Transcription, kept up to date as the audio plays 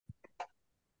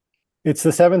It's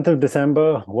the 7th of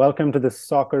December. Welcome to the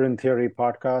Soccer in Theory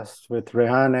podcast with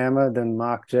Rehan Ahmed and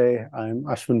Mark J. I'm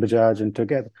Ashwin Bajaj, and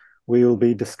together we will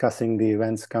be discussing the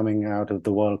events coming out of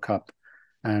the World Cup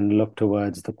and look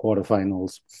towards the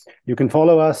quarterfinals. You can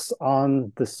follow us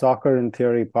on the Soccer in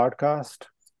Theory podcast,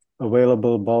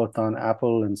 available both on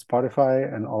Apple and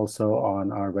Spotify, and also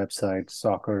on our website,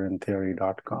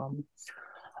 soccerintheory.com.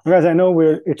 Guys, I know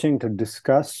we're itching to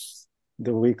discuss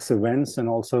the week's events and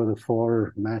also the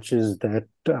four matches that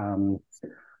are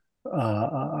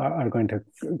going to,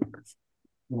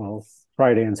 well,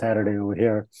 Friday and Saturday over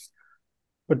here.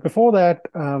 But before that,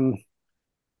 a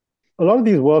lot of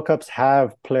these World Cups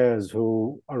have players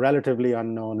who are relatively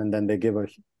unknown and then they give a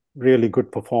really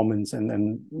good performance, and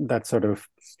then that sort of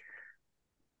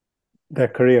their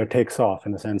career takes off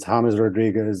in a sense. James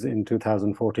Rodriguez in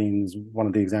 2014 is one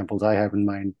of the examples I have in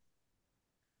mind.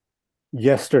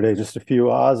 Yesterday, just a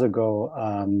few hours ago,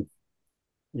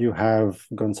 you have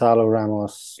Gonzalo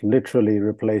Ramos literally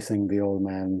replacing the old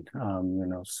man,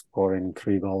 scoring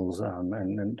three goals. Um,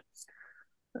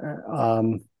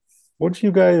 what do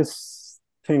you guys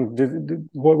think?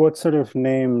 What sort of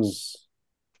names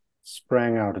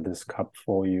sprang out of this cup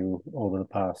for you over the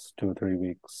past 2 or 3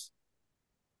 weeks?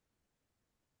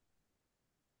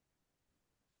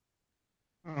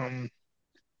 Um,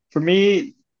 for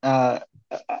me, the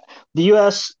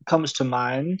U.S. comes to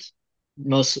mind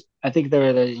most. I think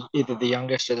they're either the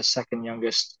youngest or the second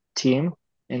youngest team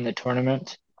in the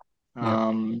tournament.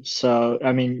 Yeah, So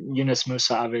I mean, Yunus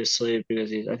Musa obviously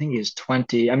because I think he's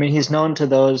 20. I mean, he's known to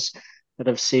those that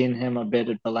have seen him a bit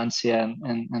at Valencia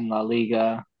and La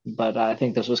Liga, but I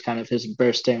think this was kind of his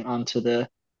bursting onto the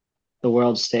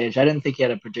world stage. I didn't think he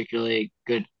had a particularly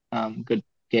good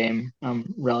game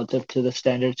relative to the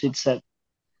standards he'd set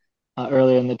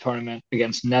earlier in the tournament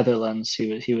against Netherlands.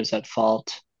 He was at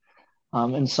fault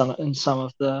in some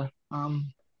of the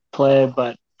play,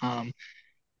 but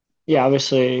yeah,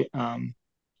 obviously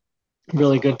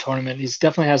really good tournament. He's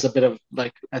definitely has a bit of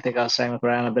like I think I was saying with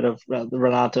Ryan, a bit of the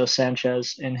Renato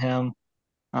Sanchez in him.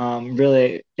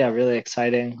 Really, yeah, really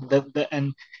exciting.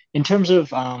 And in terms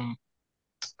of I'm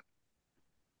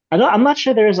not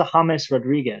sure there is a James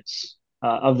Rodriguez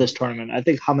of this tournament. I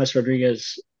think James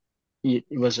Rodriguez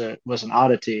was an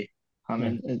oddity yeah.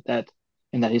 in that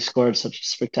he scored such a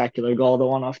spectacular goal, the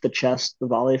one off the chest, the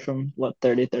volley from what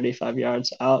 35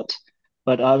 yards out.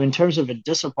 But in terms of a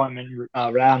disappointment,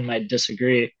 Ryan might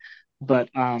disagree. But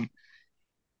Pedri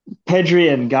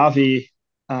and Gavi,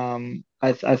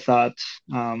 I thought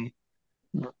not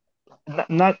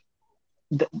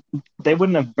they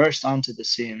wouldn't have burst onto the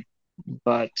scene,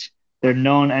 but they're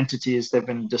known entities. They've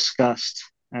been discussed,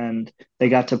 and they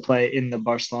got to play in the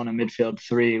Barcelona midfield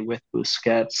three with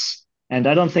Busquets. And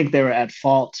I don't think they were at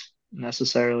fault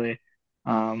necessarily,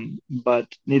 but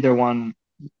neither one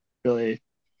really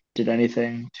did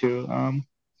anything to um,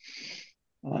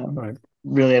 Right.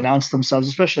 really announce themselves.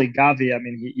 Especially Gavi. I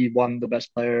mean, he won the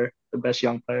best player, the best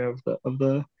young player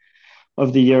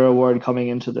of the year award coming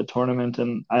into the tournament.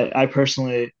 And I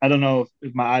personally, I don't know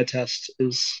if my eye test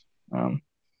um,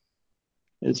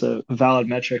 is a valid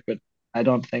metric, but I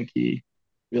don't think he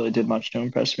really did much to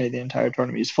impress me the entire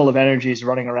tournament. He's full of energy. He's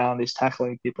running around. He's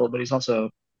tackling people, but he's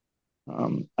also,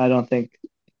 I don't think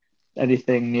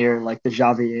anything near like the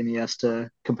Xavi Iniesta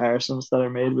comparisons that are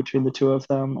made between the two of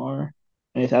them or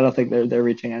anything. I don't think they're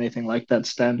reaching anything like that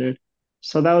standard.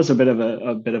 So that was a bit of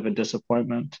a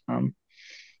disappointment.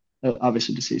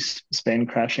 Obviously to see Spain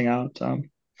crashing out.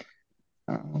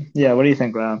 Yeah, what do you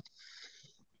think, Graham?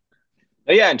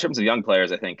 But yeah, in terms of young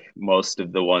players, I think most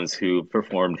of the ones who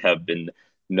performed have been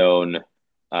known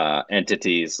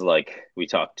entities. Like we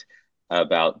talked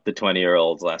about the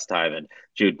 20-year-olds last time, and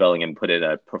Jude Bellingham put in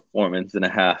a performance and a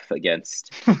half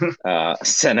against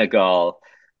Senegal.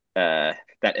 That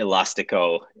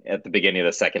elastico at the beginning of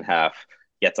the second half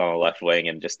gets on the left wing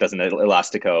and just does an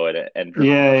elastico Yeah, and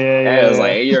it was yeah,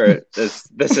 like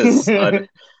this is yeah.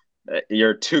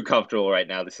 you're too comfortable right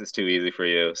now. This is too easy for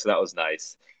you. So that was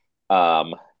nice.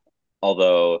 Um,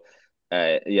 Although,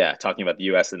 yeah, talking about the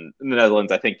U.S. and the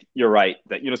Netherlands, I think you're right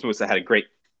that Yunus Musa had a great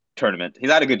tournament. He's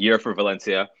had a good year for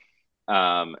Valencia,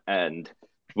 and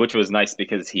which was nice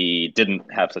because he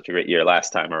didn't have such a great year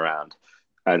last time around,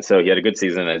 and so he had a good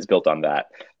season and it's built on that.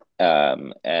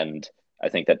 And I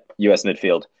think that U.S.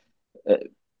 midfield uh,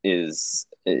 is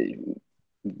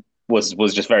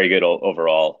was just very good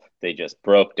overall. They just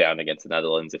broke down against the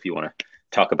Netherlands. If you want to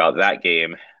talk about that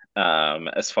game,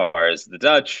 as far as the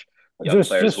Dutch young Just,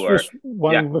 players who just, are, just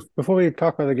yeah, one before we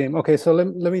talk about the game. Okay, so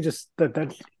let me just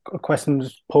that a question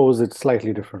just pose it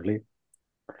slightly differently.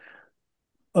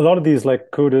 A lot of these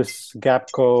like Kudus,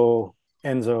 Gapco,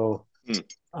 Enzo.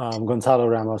 Hmm. Gonzalo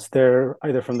Ramos. They're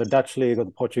either from the Dutch league or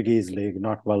the Portuguese league,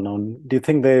 not well known. Do you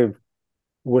think they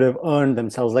would have earned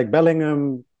themselves like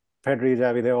Bellingham, Pedri,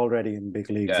 Xavi? They're already in big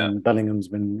leagues, Yeah. and Bellingham's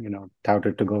been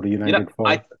touted to go to You know, United for.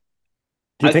 I Do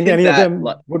you I think think any of that them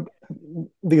would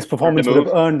these earned a performances would have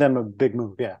move. earned them a big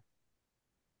move? Yeah.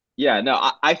 Yeah,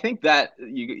 no, I think that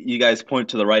you guys point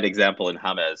to the right example in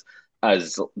James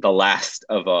as the last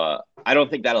of I don't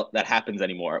think that happens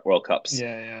anymore at World Cups.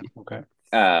 Yeah, yeah.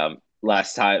 Okay.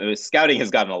 Last time scouting has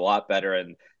gotten a lot better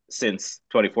and since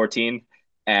 2014,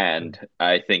 and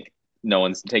I think no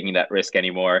one's taking that risk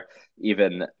anymore.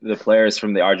 Even the players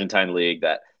from the Argentine league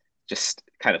that just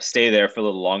kind of stay there for a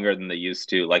little longer than they used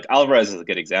to. Like Alvarez is a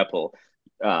good example.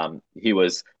 He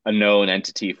was a known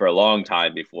entity for a long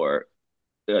time before,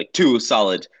 like 2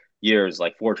 solid years,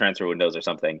 like 4 transfer windows or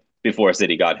something before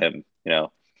City got him.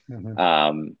 Mm-hmm.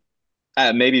 Um,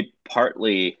 maybe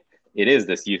partly it is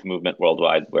this youth movement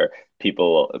worldwide where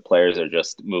players are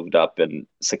just moved up and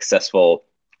successful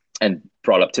and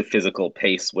brought up to physical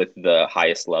pace with the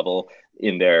highest level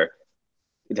in their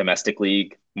domestic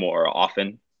league more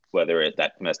often, whether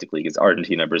that domestic league is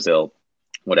Argentina, Brazil,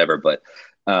 whatever. But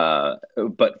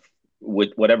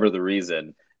with whatever the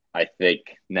reason, I think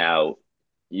now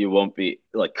you won't be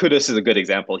like Kudus is a good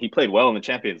example. He played well in the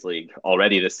Champions League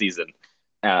already this season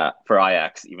for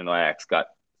Ajax, even though Ajax got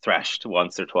thrashed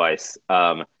once or twice.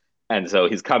 And so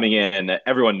he's coming in.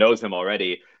 Everyone knows him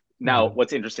already. Now, Mm-hmm.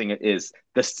 what's interesting is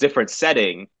this different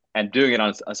setting and doing it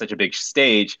on such a big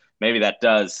stage. Maybe that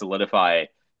does solidify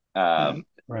Right. um,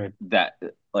 Right. that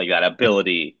that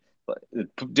ability.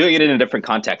 Doing it in a different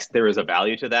context, there is a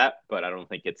value to that, but I don't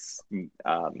think it's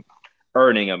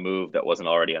earning a move that wasn't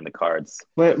already on the cards.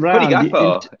 Wait, Cody Ryan,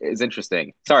 Gakpo is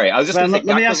interesting. Sorry, I was just gonna Ryan, say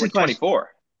let me Gakpo's ask you a like question. 24.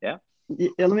 Yeah.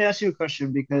 Let me ask you a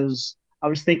question because I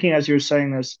was thinking as you were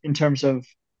saying this in terms of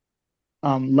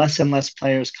less and less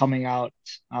players coming out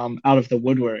of the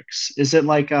woodworks. Is it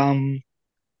like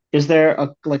is there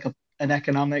a like an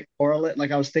economic correlate?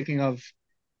 Like I was thinking of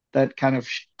that kind of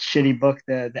shitty book,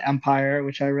 the Empire,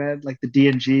 which I read, like the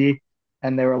D&G,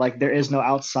 and they were like, there is no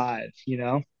outside, you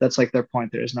know? That's like their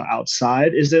point. There is no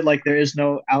outside. Is it like there is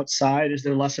no outside? Is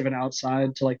there less of an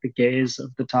outside to like the gaze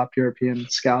of the top European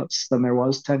scouts than there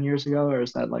was 10 years ago? Or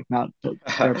is that like not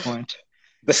their point?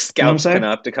 The You know what I'm Scouts saying?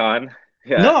 Panopticon.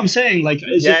 No, Yeah. I'm saying like,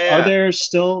 Yeah, are yeah. there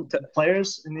still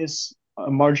players in these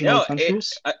marginal No,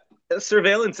 countries?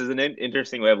 surveillance is an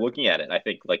interesting way of looking at it. I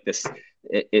think like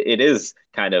it is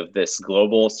kind of this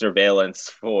global surveillance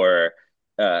for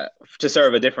uh, to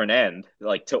serve a different end,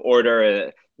 like to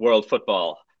order world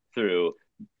football through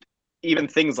even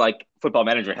things like Football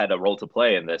Manager had a role to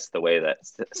play in this, the way that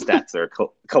stats are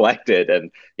collected,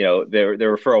 and there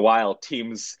were for a while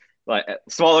teams like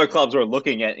smaller clubs were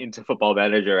looking at into Football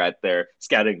Manager at their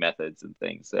scouting methods and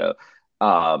things. So,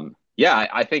 yeah,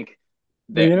 I think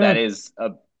Well, that is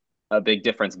a big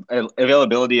difference.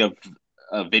 Availability of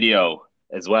video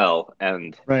as well,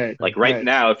 and Right, like right right.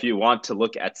 now, if you want to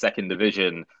look at second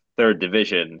division, third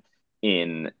division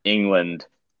in England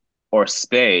or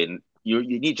Spain, you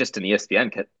need just an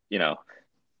ESPN, Mhm.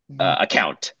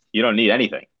 account. You don't need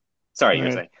anything. Sorry, you're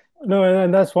Right, saying. No,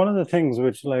 and that's one of the things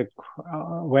which, like,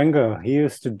 Wenger, he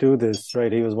used to do this,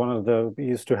 right? He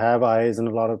used to have eyes in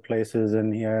a lot of places,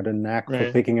 and he had a knack for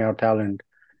right. picking out talent.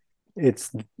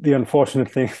 It's the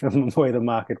unfortunate thing, the way the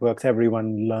market works.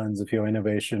 Everyone learns of your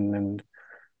innovation, and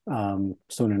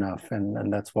soon enough,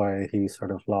 and that's why he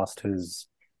sort of lost his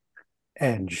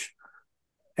edge.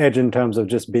 Edge in terms of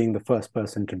just being the first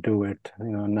person to do it.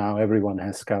 Now everyone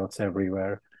has scouts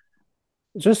everywhere.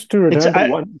 Just to It's return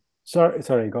to one.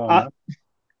 Sorry, go on, I, Mark.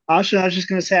 Actually, I was just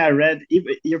gonna say I read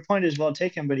your point is well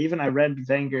taken, but even I read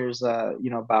Wenger's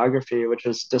biography, which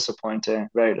was disappointing,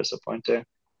 very disappointing.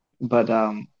 But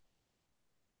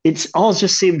it's all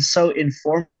just seemed so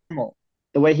informal.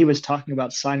 The way he was talking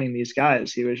about signing these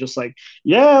guys, he was just like,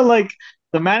 yeah, like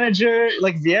the manager,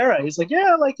 like Vieira, he's like,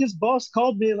 yeah, like his boss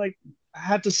called me, like I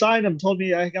had to sign him, told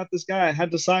me I got this guy, I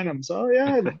had to sign him. So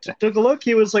yeah, took a look,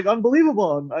 he was like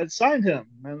unbelievable, and I signed him,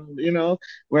 and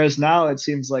whereas now it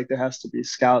seems like there has to be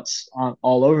scouts on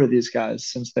all over these guys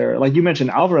since they're like you mentioned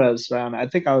Alvarez, and I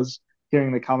think I was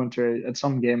hearing the commentary at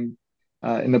some game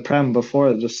in the Prem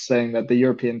before, just saying that the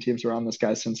European teams were on this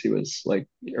guy since he was like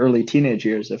early teenage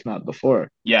years, if not before.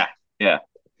 Yeah, yeah,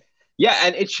 yeah,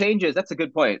 and it changes. That's a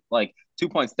good point. Like 2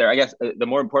 points there. I guess the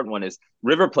more important one is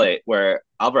River Plate, where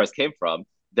Alvarez came from.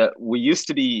 That we used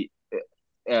to be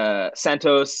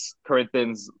Santos,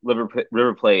 Corinthians,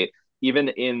 River Plate, even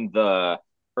in the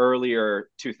earlier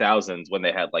 2000s when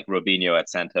they had like Robinho at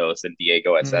Santos and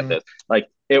Diego at Mm, Santos. Like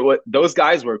it was those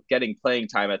guys were getting playing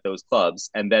time at those clubs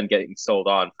and then getting sold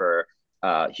on for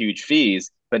huge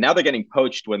fees, but now they're getting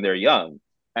poached when they're young.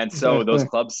 And so those Exactly.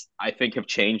 clubs, I think, have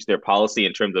changed their policy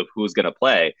in terms of who's going to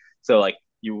play. So like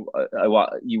you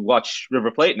watch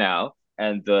River Plate now,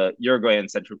 and the Uruguayan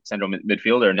central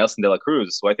midfielder Nelson de la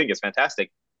Cruz, who I think is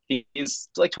fantastic. He's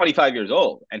like 25 years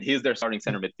old, and he's their starting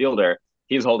center midfielder.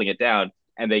 He's holding it down,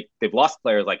 and they've lost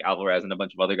players like Alvarez and a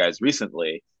bunch of other guys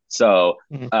recently. So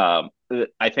Mhm.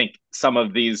 I think some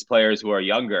of these players who are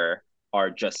younger are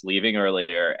just leaving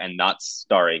earlier and not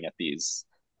starring at these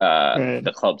Right.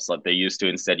 the clubs like they used to.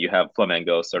 Instead, you have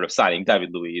Flamengo sort of signing David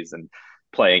Luiz and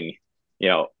playing,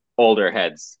 older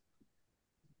heads.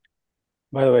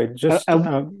 By the way, just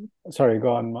I, sorry,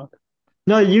 go on, Mark.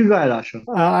 no, you go ahead, Ashwin.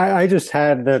 I just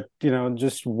had that,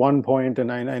 just one point,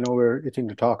 and I know we're itching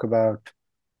to talk about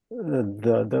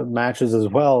the matches as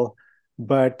well,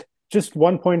 but just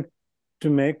one point to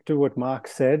make to what Mark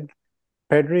said.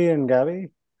 Pedri and Gavi,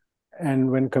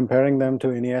 and when comparing them to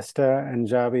Iniesta and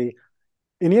Xavi,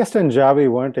 Iniesta and Xavi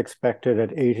weren't expected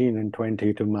at 18 and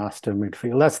 20 to master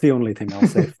midfield. That's the only thing I'll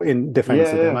say in defense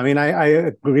Yeah, of them. yeah. I mean, I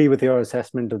agree with your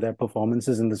assessment of their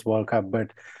performances in this World Cup,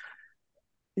 but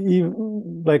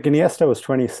like Iniesta was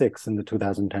 26 in the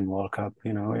 2010 World Cup.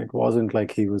 It wasn't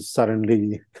like he was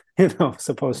suddenly,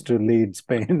 supposed to lead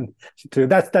Spain to.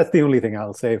 That's the only thing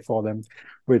I'll say for them,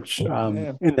 which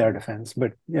Yeah. in their defense.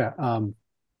 But yeah,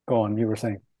 go on. You were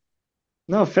saying.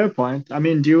 No, fair point. I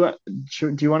mean, do you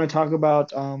want to talk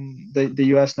about the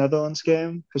U.S. Netherlands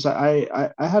game? Because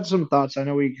I had some thoughts. I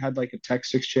know we had like a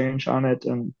text exchange on it,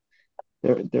 and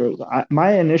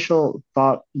my initial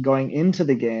thought going into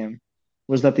the game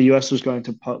was that the U.S. was going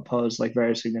to pose like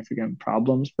very significant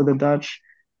problems for the Dutch.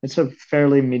 It's a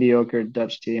fairly mediocre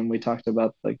Dutch team. We talked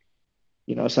about like,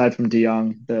 aside from De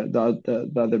Jong, the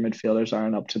other midfielders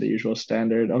aren't up to the usual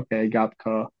standard. Okay,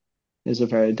 Gapco is a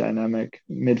very dynamic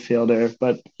midfielder,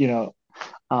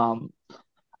 um,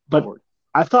 but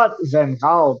I thought Van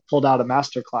Gaal pulled out a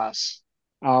masterclass.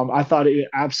 I thought it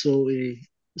absolutely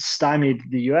stymied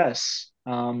the U.S.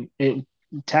 It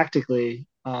tactically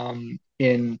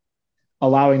in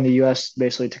allowing the U.S.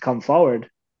 basically to come forward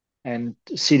and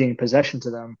ceding possession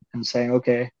to them and saying,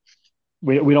 okay,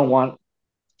 we don't want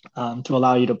to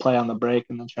allow you to play on the break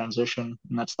and the transition,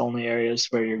 and that's the only areas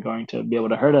where you're going to be able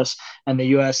to hurt us. And the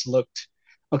U.S. looked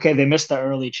okay. They missed the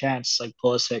early chance. Like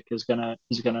Pulisic he's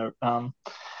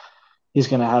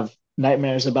gonna have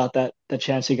nightmares about that the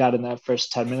chance he got in that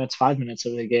first 10 minutes, 5 minutes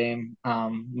of the game,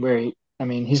 where I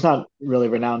mean, he's not really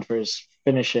renowned for his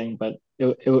finishing, but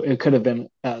it could have been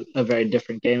a very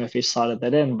different game if he slotted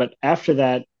that in. But after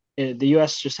that, the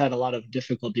U.S. just had a lot of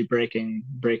difficulty breaking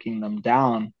them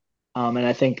down, and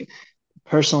I think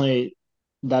personally,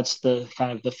 that's the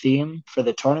kind of the theme for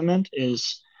the tournament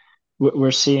is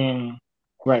we're seeing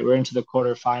right. We're into the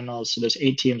quarterfinals, so there's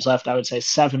 8 teams left. I would say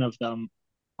 7 of them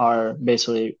are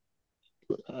basically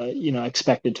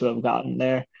expected to have gotten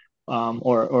there,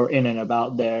 or in and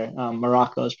about there.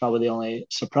 Morocco is probably the only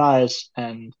surprise,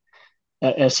 and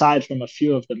aside from a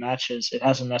few of the matches, it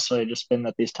hasn't necessarily just been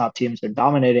that these top teams are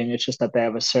dominating. It's just that they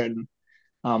have a certain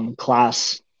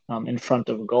class in front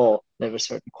of goal. They have a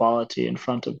certain quality in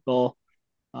front of goal,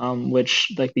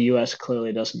 which like the U.S.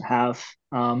 clearly doesn't have.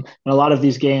 And a lot of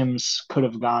these games could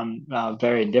have gone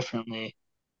very differently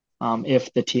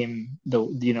if the team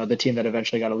that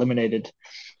eventually got eliminated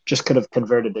just could have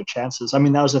converted their chances. I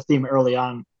mean, that was a theme early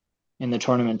on in the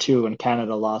tournament too when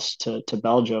Canada lost to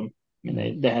Belgium. I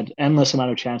mean, they had endless amount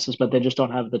of chances, but they just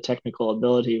don't have the technical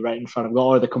ability right in front of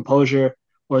goal or the composure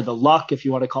or the luck, if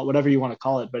you want to call it whatever you want to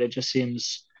call it. But it just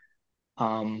seems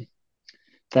um,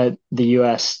 that the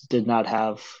U.S. did not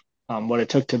have what it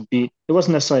took to beat. It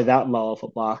wasn't necessarily that low of a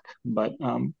block, but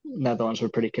Netherlands were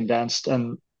pretty condensed,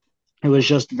 and it was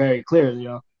just very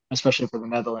clear, especially for the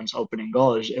Netherlands opening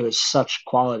goal. It was such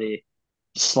quality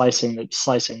slicing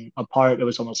apart. It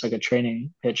was almost like a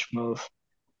training pitch move,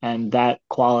 and that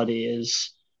quality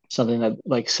is something that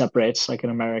like separates like an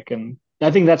American.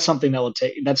 I think that's something that will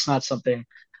take. That's not something.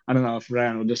 I don't know if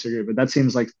Ryan will disagree, but that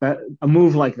seems like that a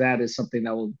move like that is something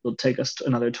that will take us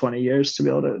another 20 years to be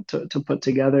able to put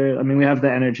together. I mean, we have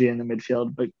the energy in the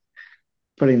midfield, but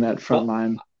putting that front Well,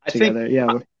 line I think together,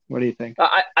 yeah. What do you think?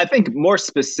 I think more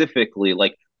specifically,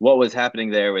 like what was happening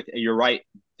there with you're right,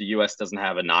 the US doesn't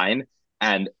have a nine.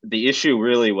 And the issue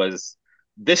really was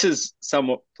this is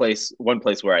one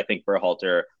place where I think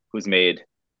Berhalter, who's made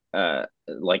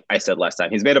like I said last time,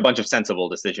 he's made a bunch of sensible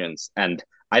decisions. And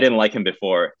I didn't like him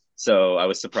before. So I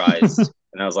was surprised.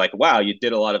 And I was like, wow, you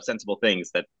did a lot of sensible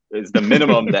things that is the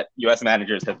minimum that US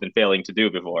managers have been failing to do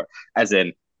before, as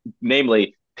in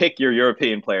namely pick your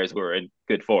European players who are in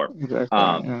good form. Exactly.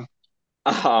 Um,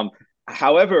 Yeah. um,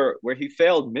 However, where he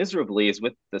failed miserably is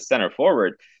with the center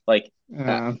forward. Like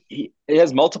Yeah. he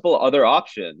has multiple other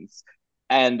options.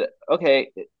 And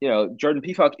okay, Jordan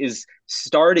Pifok is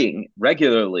starting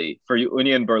regularly for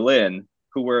Union Berlin,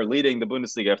 who were leading the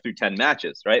Bundesliga through 10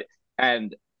 matches, right?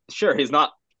 And sure, he's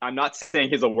not, I'm not saying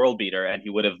he's a world beater and he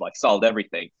would have like solved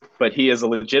everything, but he is a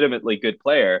legitimately good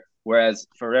player. Whereas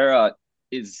Ferreira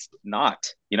is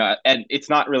not, and it's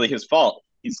not really his fault.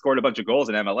 He scored a bunch of goals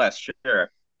in MLS,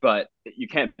 sure, but you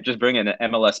can't just bring in an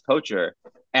MLS poacher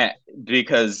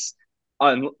because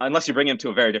unless you bring him to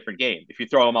a very different game. If you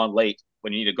throw him on late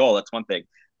when you need a goal, that's one thing.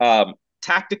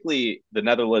 Tactically, the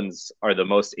Netherlands are the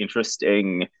most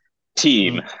interesting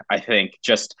team, I think,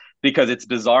 just because it's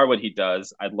bizarre what he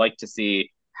does. I'd like to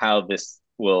see how this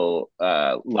will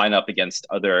line up against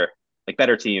other like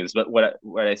better teams. But what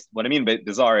I mean by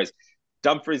bizarre is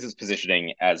Dumfries'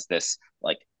 positioning as this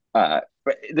like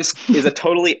this is a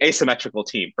totally asymmetrical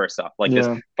team. First off, like this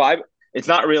Yeah. five, it's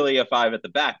not really a five at the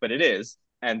back, but it is.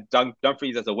 And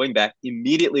Dumfries as a wingback,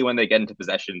 immediately when they get into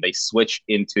possession, they switch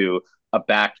into a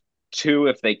back two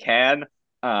if they can.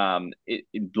 But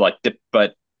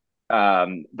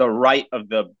the right of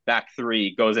the back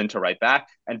three goes into right back,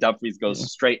 and Dumfries goes Yeah.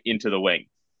 straight into the wing.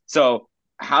 So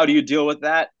how do you deal with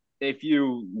that? If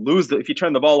you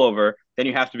turn the ball over, then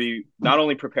you have to be not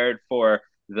only prepared for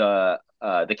the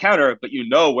counter, but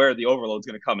where the overload is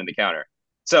going to come in the counter.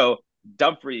 So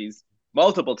Dumfries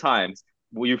multiple times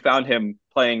you found him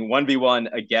playing 1v1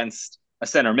 against a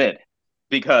center mid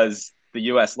because the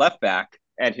US left back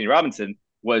Anthony Robinson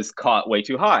was caught way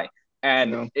too high.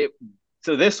 And Yeah.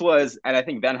 this was, and I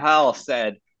think Van Gaal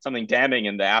said something damning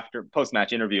in the after post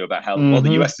match interview about how well the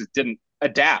Mm-hmm. US didn't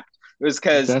adapt. It was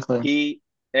because Exactly.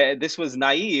 this was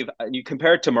naive. You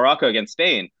compare it to Morocco against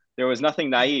Spain, there was nothing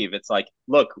naive. It's like,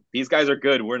 look, these guys are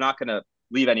good. We're not going to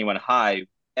leave anyone high.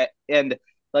 And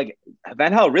like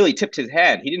Van Gaal really tipped his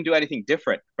hand. He didn't do anything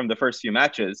different from the first few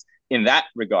matches in that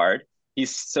regard.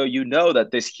 So that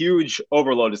this huge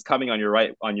overload is coming on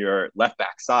your left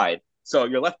back side. So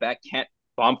your left back can't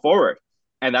bomb forward.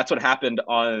 And that's what happened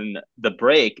on the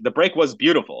break. The break was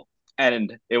beautiful.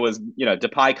 And it was,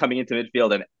 Depay coming into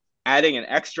midfield and adding an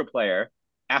extra player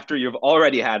after you've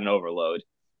already had an overload,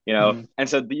 and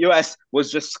so the US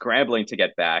was just scrambling to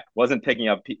get back, wasn't picking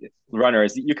up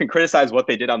runners. You can criticize what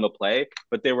they did on the play,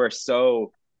 but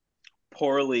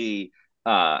poorly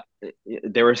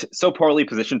they were so poorly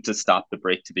positioned to stop the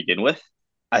break to begin with.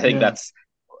 I think Yeah. that's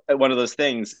one of those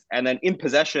things. And then in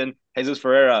possession, Jesus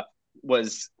Ferreira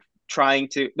was trying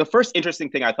to. The first interesting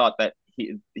thing I thought that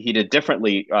he did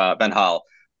differently, Van Gaal,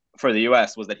 for the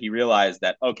US was that he realized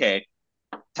that okay,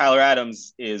 Tyler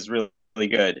Adams is really, really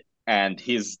good, and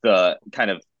he's the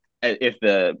kind of, if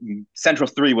the central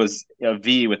three was a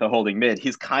V with a holding mid,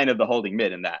 he's kind of the holding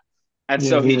mid in that. And Yeah,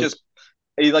 so he is.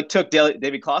 he like took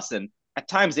David Clausen. At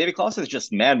times, David Clausen is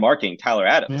just man marking Tyler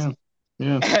Adams.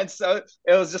 Yeah. Yeah. And so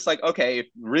it was just like, okay, if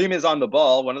Ream is on the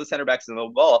ball, one of the center backs is on the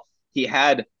ball, he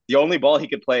had the only ball he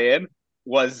could play in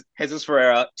was Jesus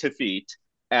Ferreira to feet.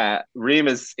 Ream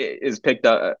is picked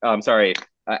up. I'm sorry,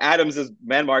 Adams is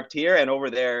man marked here, and over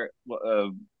there,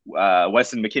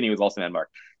 Weston McKennie was also man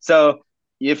marked. So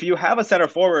if you have a center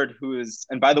forward who's,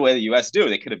 and by the way, the US do,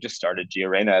 they could have just started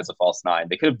Giorena as a false nine.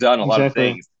 They could have done a lot of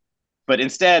Exactly. things. But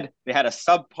instead, they had a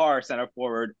subpar center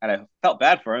forward, and I felt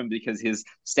bad for him because he's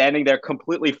standing there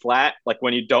completely flat, like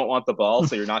when you don't want the ball,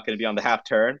 so you're not going to be on the half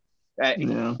turn.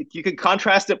 Yeah. You can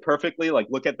contrast it perfectly. Like,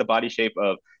 look at the body shape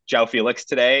of João Felix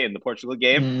today in the Portugal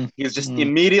game. Mm. He's just Mm.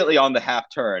 immediately on the half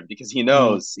turn because he Yeah.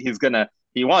 knows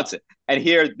he wants it. And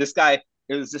here, this guy,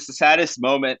 it was just the saddest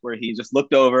moment where he just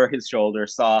looked over his shoulder,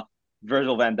 saw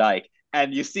Virgil van Dijk,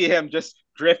 and you see him just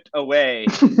drift away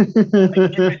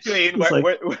like in between It's like,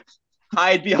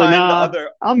 hide it's like, behind the nah,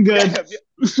 other. I'm good.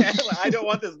 Yeah, I don't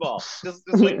want this ball. Just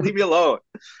like leave me alone.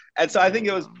 And so I think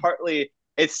it was partly.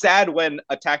 It's sad when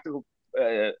a tactical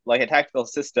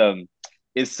system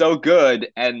is so good,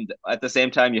 and at the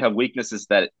same time you have weaknesses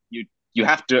that you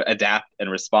have to adapt and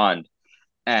respond.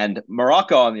 And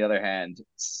Morocco, on the other hand,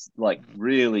 like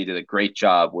really did a great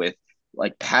job with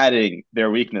like padding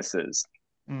their weaknesses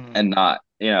Mm. and not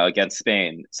against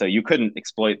Spain. So you couldn't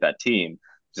exploit that team.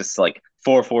 Just like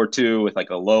 4-4-2 with like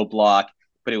a low block,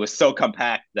 but it was so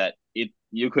compact that it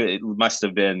must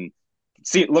have been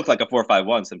looked like a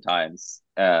 4-5-1 sometimes.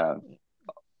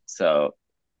 So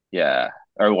yeah,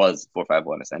 or it was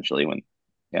 4-5-1 essentially when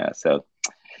yeah. So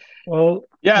Well,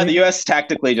 I yeah, the mean, U.S.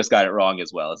 tactically just got it wrong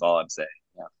as well. Is all I'm saying.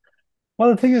 Yeah. well,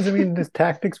 the thing is, I mean, this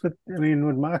tactics with, I mean,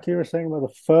 what Mark, you were saying about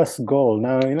the first goal.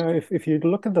 Now, if you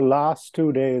look at the last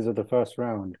 2 days of the first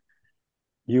round,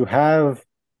 you have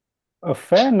a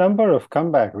fair number of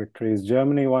comeback victories.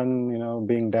 Germany won,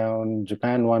 being down,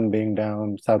 Japan won being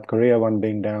down, South Korea won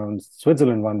being down,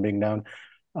 Switzerland won being down.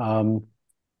 Um,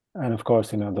 and of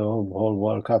course, the whole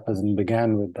World Cup has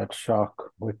began with that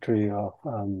shock victory of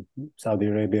Saudi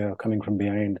Arabia coming from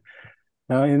behind.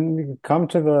 Now, come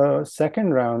to the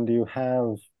second round, you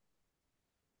have,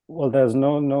 well, there's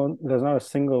not a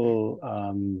single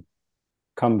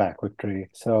comeback victory.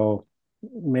 So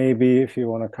maybe if you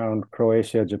want to count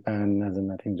Croatia, Japan, as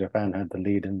in I think Japan had the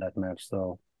lead in that match.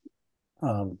 So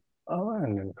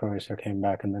and then Croatia came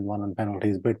back and then won on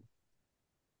penalties. But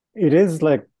it is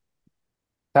like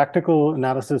tactical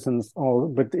analysis and all,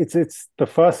 but it's the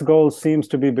first goal seems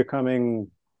to be becoming,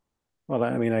 well,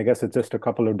 I mean, I guess it's just a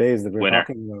couple of days that we're Winner.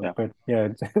 talking about, Yeah. but yeah,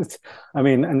 I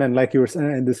mean, and then like you were saying,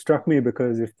 and this struck me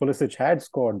because if Pulisic had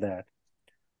scored that,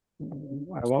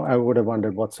 I would have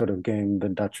wondered what sort of game the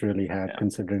Dutch really had, Yeah.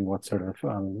 considering what sort of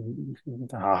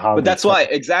how But they that's why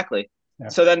started. exactly. Yeah.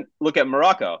 So then look at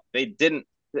Morocco. They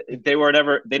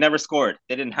never scored.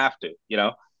 They didn't have to.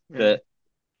 Yeah.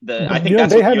 I But think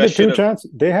that's they what the had the US should two have.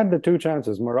 chances. They had the two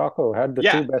chances. Morocco had the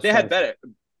Yeah, two best they had chances. better.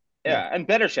 Yeah. Yeah, and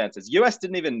better chances. US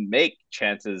didn't even make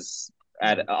chances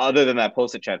Mm. at other than that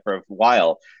posted chance for a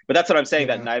while. But that's what I'm saying.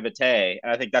 That Yeah. naivete,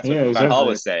 and I think that's what Yeah, Van Hal exactly.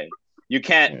 was saying. You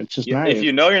can't It's just if naive.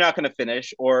 you know you're not going to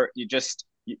finish, or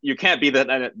you can't be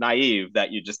that naive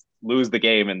that you just lose the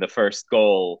game in the first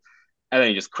goal, and then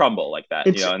you just crumble like that.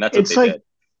 It's And that's what it's they like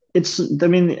did. I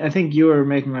mean, I think you were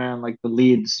making around like the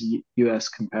Leeds US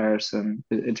comparison.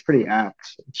 It's pretty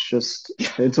apt.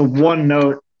 It's a one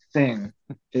note thing,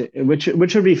 which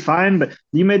would be fine. But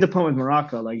you made the point with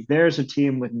Morocco. Like, there's a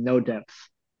team with no depth.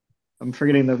 I'm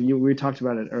forgetting we talked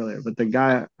about it earlier, but the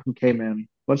guy who came in,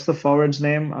 what's the forward's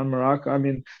name on Morocco? I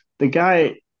mean, the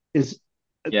guy is.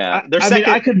 Yeah, their I mean,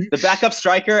 I second, could the backup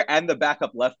striker and the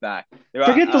backup left back.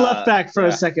 forget the left back for a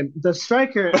Yeah, second. The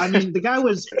striker, I mean, the guy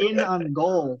was in on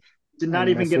goal, did not And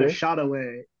even get a Nesri. shot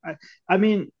away. I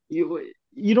mean,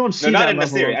 you don't no, see not that in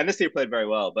level Nasiri. of And Nasiri played very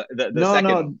well, but the no, second,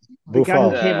 no. The guy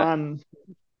who Buffal. came uh, on,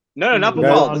 no, not The guy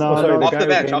Buffal. who, no, This, oh, no, sorry, the no. off guy the who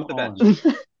bench, came off the bench. on.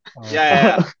 Oh, Yeah, okay.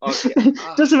 yeah, yeah. Okay.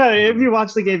 Just about it. If Mhm. you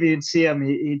watch the game, you'd see him.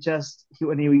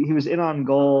 When he was in on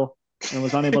goal and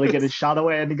was unable to get his shot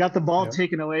away, and he got the ball Yeah.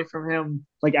 taken away from him,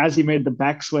 like as he made the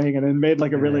backswing, and then made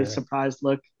like a really Yeah. surprised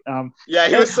look. Yeah,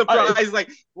 he Yeah, was surprised, like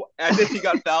as if he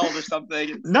got fouled or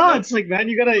something. no, it's like, man,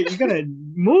 you gotta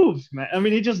move, man. I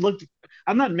mean, he just looked.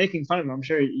 I'm not making fun of him. I'm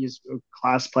sure he's a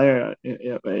class player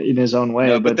in his own way,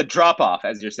 No, but but the drop off,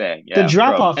 as you're saying, the yeah,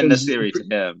 drop from off and the is series to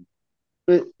him.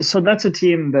 so that's a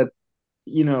team that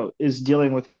is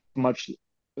dealing with much.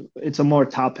 It's a more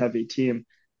top heavy team,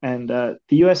 and the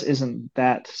U.S. isn't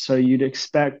that. So you'd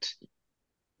expect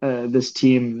this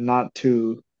team not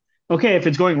to. Okay, if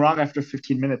it's going wrong after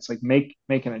 15 minutes, like make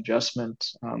an adjustment,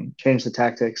 change the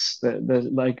tactics. The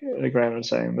like Graham was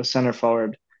saying, the center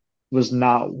forward was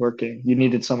not working. You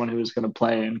needed someone who was going to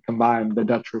play and combine. The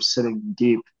Dutch were sitting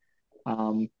deep,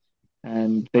 um,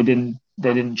 and they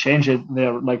didn't change it.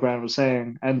 Like Ryan was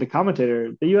saying, and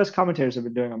the U.S. commentators have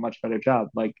been doing a much better job.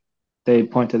 Like they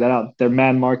pointed that out. They're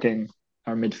man marking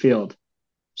our midfield,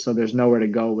 so there's nowhere to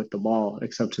go with the ball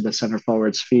except to the center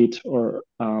forward's feet or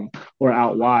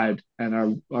out wide,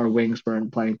 and our wings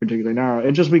weren't playing particularly narrow.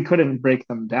 It just we couldn't break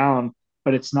them down,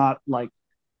 but it's not like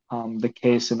the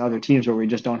case in other teams where we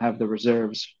just don't have the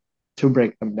reserves to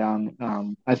break them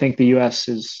down. I think the U.S.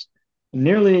 is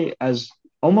nearly as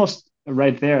almost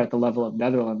right there at the level of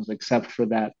Netherlands, except for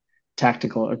that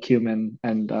tactical acumen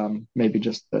and maybe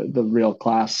just the real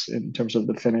class in terms of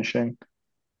the finishing.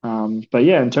 But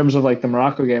yeah, in terms of like the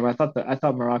Morocco game, I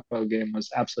thought Morocco game was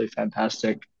absolutely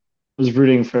fantastic. I was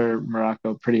rooting for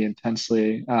Morocco pretty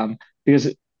intensely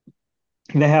because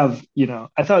they have,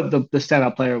 I thought the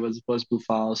standout player was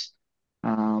Buffals.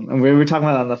 And we were talking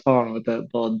about it on the phone with the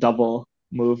little double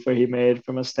move where he made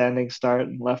from a standing start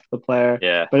and left the player.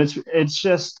 Yeah, But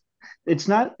it's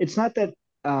not that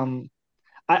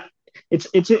I it's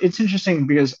interesting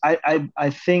because I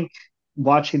think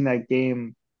watching that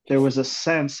game there was a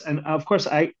sense, and of course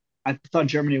I thought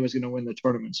Germany was going to win the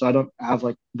tournament, so I don't have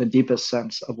like the deepest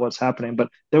sense of what's happening, but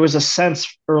there was a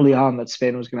sense early on that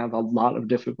Spain was going to have a lot of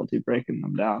difficulty breaking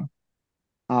them down.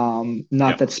 Not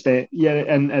yep, that Spain, yeah,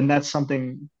 and that's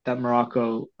something that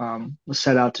Morocco was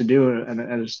set out to do, and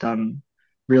has done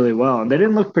really well. And they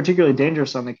didn't look particularly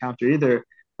dangerous on the counter either,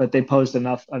 but they posed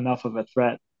enough of a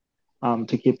threat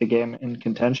to keep the game in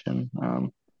contention.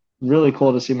 Really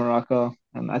cool to see Morocco,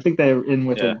 and I think they're in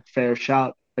with yeah. a fair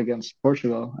shot against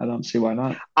Portugal. I don't see why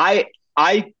not.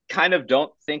 I kind of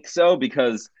don't think so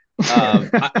because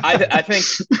I think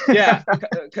yeah,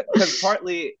 because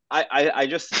partly I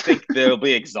just think they'll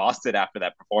be exhausted after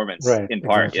that performance Right, in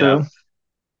part, you know. exactly. True.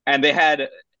 And they had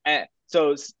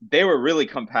so they were really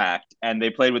compact, and they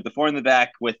played with the four in the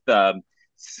back with Sofiane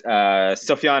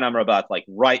Amrabat like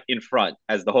right in front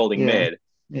as the holding Yeah. mid,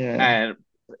 Yeah. and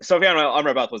Sofiane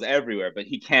Amrabat was everywhere, but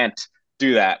he can't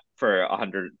do that for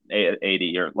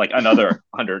 180 or like another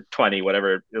 120,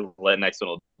 whatever the next one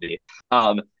will be.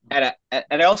 Um, and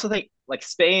I also think like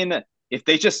Spain, if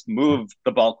they just move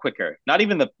the ball quicker, not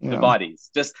even the Yeah. bodies,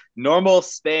 just normal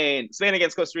Spain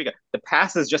against Costa Rica, the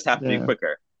passes just have to be Yeah.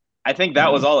 quicker. I think that Yeah.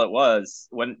 was all it was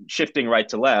when shifting right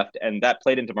to left, and that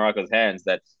played into Morocco's hands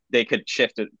that they could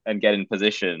shift it and get in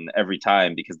position every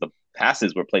time because the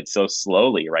passes were played so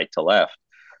slowly right to left.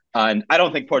 And I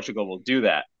don't think Portugal will do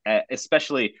that,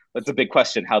 especially it's a big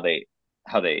question how they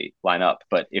line up.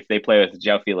 But if they play with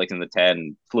João Felix in the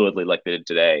 10 fluidly like they did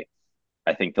today,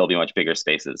 I think there'll be much bigger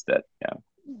spaces that yeah.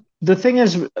 The thing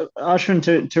is,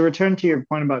 Ashwin, to return to your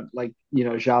point about like,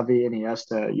 Xavi and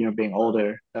Iniesta, being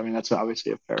older. I mean, that's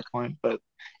obviously a fair point, but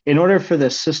in order for the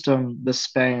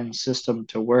Spain system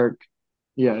to work,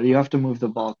 yeah, you have to move the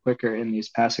ball quicker in these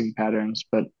passing patterns.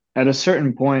 But at a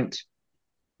certain point,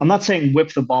 I'm not saying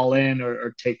whip the ball in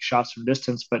or take shots from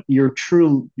distance, but your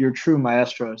true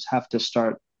maestros have to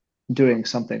start doing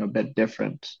something a bit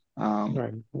different.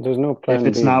 Right. There's no If plan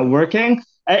it's B. not working,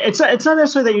 it's not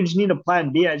necessarily that you just need a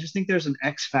plan B. I just think there's an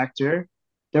X factor.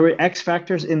 There were X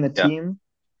factors in the Yeah. team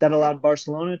that allowed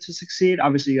Barcelona to succeed.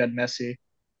 Obviously, you had Messi,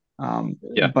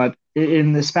 Yeah. but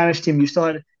in the Spanish team, you still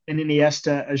had an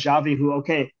Iniesta, a Xavi, who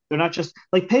they're not just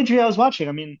like Pedri. I was watching.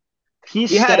 I mean, he's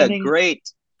He had a standing. great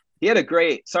he had a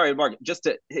great sorry, Mark, just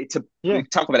to Yeah,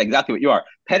 talk about exactly what you are.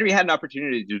 Pedri had an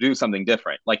opportunity to do something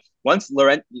different. Like once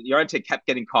Llorente kept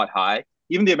getting caught high,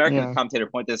 even the American yeah, commentator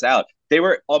pointed this out. They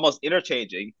were almost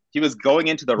interchanging. He was going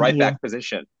into the right yeah, back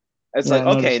position. It's yeah. like, I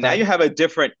okay, noticed now that you have a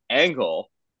different angle.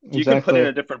 You can put in exactly.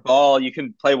 a different ball, you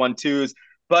can play 1-2s,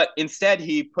 but instead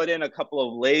he put in a couple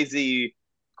of lazy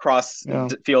cross Yeah,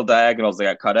 field diagonals that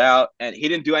got cut out, and he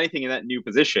didn't do anything in that new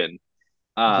position.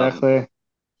 Um, exactly.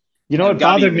 You know and what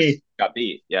Gabi bothered was me? got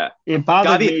beat. Yeah, It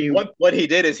bothered Gabi. me. What he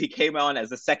did is he came on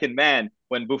as a second man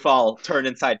when Bufal turned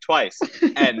inside twice,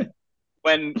 and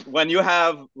when you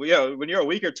have when you're a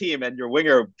weaker team and your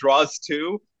winger draws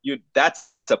two,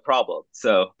 that's a problem.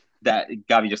 So that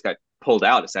Gabi just got pulled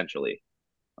out essentially.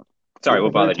 Sorry,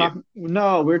 what We were bothered you? talking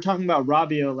no, we were talking about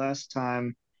Rabio last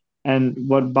time, and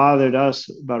what bothered us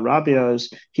about Rabio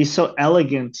is he's so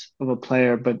elegant of a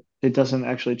player, but it doesn't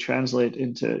actually translate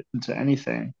into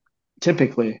anything.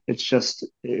 Typically, it's just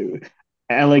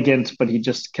elegant, but he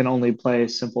just can only play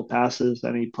simple passes,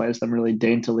 and he plays them really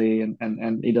daintily,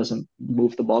 and he doesn't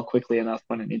move the ball quickly enough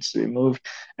when it needs to be moved.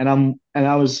 And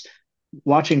I was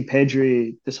watching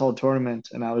Pedri this whole tournament,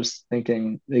 and I was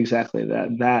thinking exactly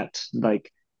that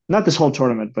like not this whole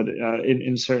tournament, but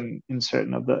in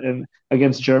certain of the in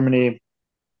against Germany.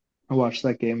 I watched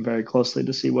that game very closely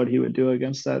to see what he would do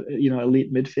against that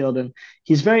elite midfield, and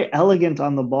he's very elegant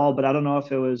on the ball. But I don't know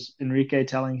if it was Enrique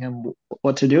telling him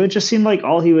what to do. It just seemed like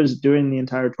all he was doing the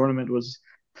entire tournament was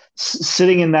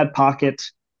sitting in that pocket,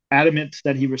 adamant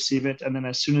that he receive it, and then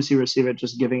as soon as he receive it,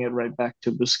 just giving it right back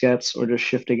to Busquets or just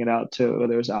shifting it out to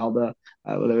whether it was Alba,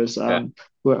 whether it was Yeah,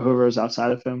 whoever was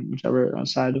outside of him, whichever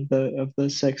side of the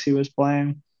six he was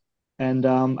playing. And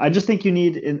I just think you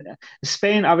need in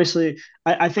Spain. Obviously,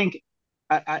 I think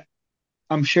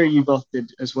I'm sure you both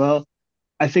did as well.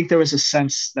 I think there was a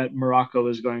sense that Morocco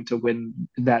was going to win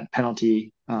that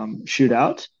penalty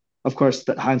shootout. Of course,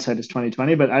 that hindsight is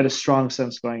 2020, but I had a strong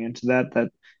sense going into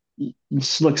that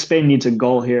look, Spain needs a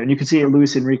goal here, and you can see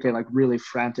Luis Enrique like really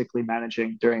frantically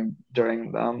managing during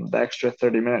the extra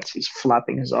 30 minutes. He's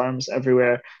flapping his arms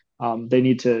everywhere. They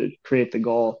need to create the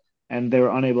goal, and they were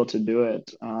unable to do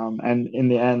it. And in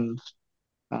the end,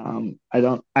 I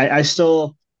don't. I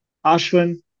still,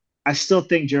 Ashwin. I still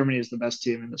think Germany is the best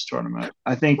team in this tournament.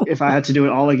 I think if I had to do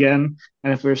it all again,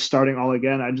 and if we are starting all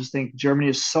again, I just think Germany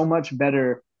is so much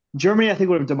better. Germany, I think,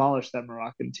 would have demolished that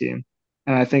Moroccan team,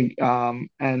 and I think,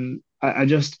 and I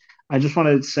just want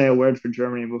to say a word for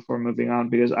Germany before moving on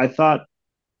because I thought,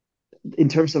 in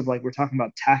terms of like we're talking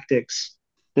about tactics,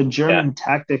 the yeah, German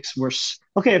tactics were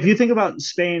okay. If you think about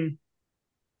Spain,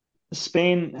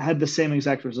 Spain had the same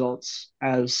exact results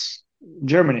as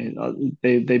Germany.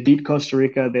 They beat Costa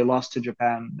Rica, they lost to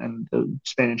Japan, and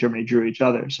Spain and Germany drew each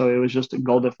other. So it was just a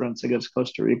goal difference against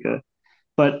Costa Rica.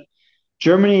 But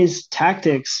Germany's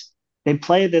tactics, they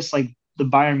play this like the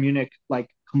Bayern Munich like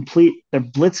complete. They're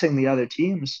blitzing the other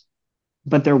teams,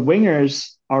 but their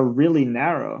wingers are really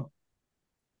narrow.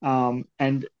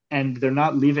 And and they're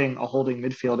not leaving a holding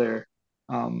midfielder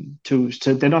to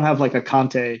they don't have like a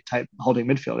Conte type holding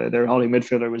midfielder. Their holding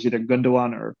midfielder was either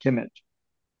Gundogan or Kimmich.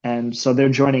 And so they're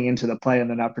joining into the play and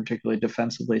they're not particularly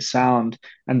defensively sound.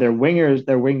 And their wingers,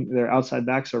 their outside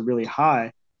backs are really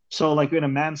high. So like in a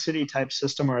Man City type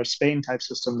system or a Spain type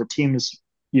system, the teams,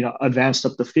 advanced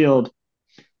up the field,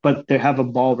 but they have a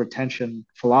ball retention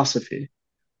philosophy.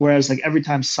 Whereas like every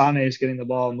time Sane is getting the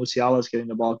ball, Musiala is getting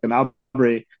the ball,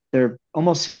 Gnabry, they're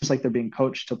almost seems like they're being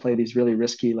coached to play these really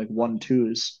risky like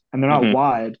 1-2s, and they're not Mm-hmm.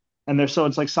 wide. And they're so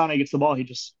it's like Sane gets the ball, he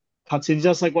just cuts in,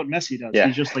 just like what Messi does. Yeah.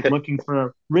 He's just like looking for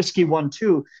a risky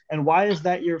 1-2. And why is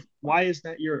that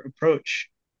your approach?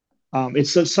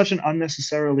 It's such an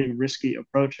unnecessarily risky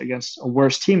approach against a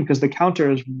worse team because the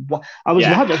counter is. I was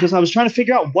Yeah. because I was trying to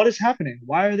figure out what is happening.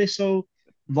 Why are they so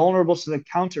vulnerable to the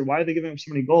counter? Why are they giving up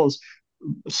so many goals?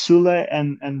 Sule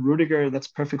and Rudiger, that's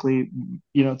perfectly,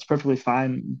 it's perfectly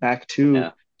fine. Back to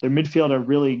Yeah. their midfield are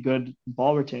really good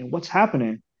ball retaining. What's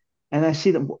happening? And I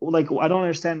see that like I don't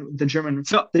understand the German.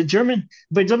 So The German,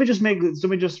 but let me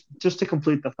just to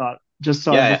complete the thought. Just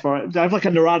sorry yeah. before I have like a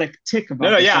neurotic tick No, about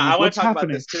no, this. yeah. I'm I like, want what's to talk about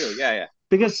happening? this too. Yeah, yeah.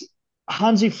 Because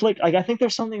Hansi Flick, like I think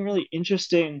there's something really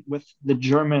interesting with the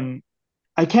German.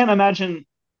 I can't imagine,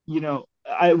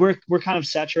 we're kind of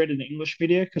saturated in English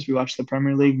media because we watch the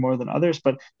Premier League more than others,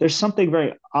 but there's something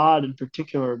very odd in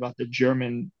particular about the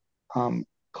German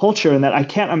culture, and that I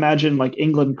can't imagine like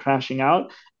England crashing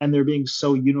out and there being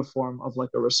so uniform of like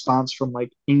a response from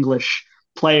like English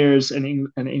players and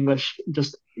English,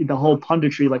 just the whole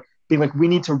punditry, like being like we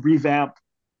need to revamp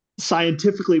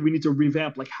scientifically, we need to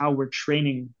revamp like how we're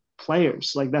training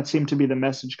players. Like that seemed to be the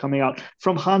message coming out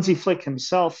from Hansi Flick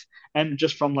himself and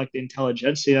just from like the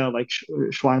intelligentsia, like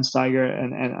Schweinsteiger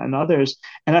and others.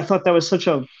 And I thought that was such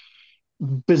a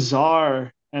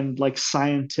bizarre and like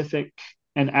scientific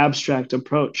and abstract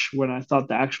approach when I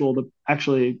thought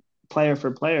actually player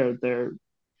for player, they're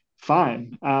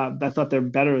fine. I thought they're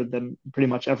better than pretty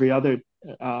much every other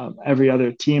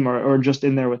team or just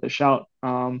in there with a shout.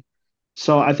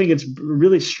 So I think it's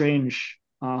really strange.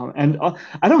 And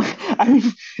I don't, I mean,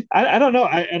 I don't know.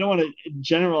 I don't want to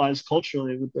generalize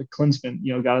culturally with the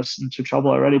Klinsmann, got us into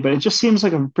trouble already, but it just seems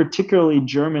like a particularly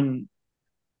German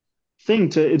thing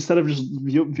to, instead of just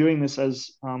viewing this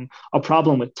as a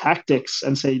problem with tactics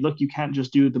and say, look, you can't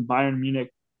just do the Bayern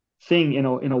Munich thing in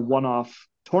a one-off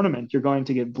tournament. You're going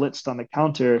to get blitzed on the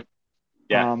counter.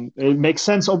 Yeah. It makes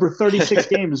sense over 36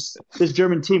 games, this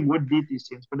German team would beat these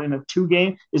teams. But in a 2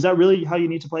 game, is that really how you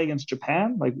need to play against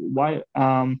Japan? Like, why?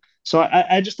 So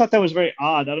I just thought that was very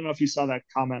odd. I don't know if you saw that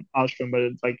comment, Ostrom, but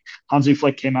it's like Hansi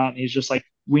Flick came out and he's just like,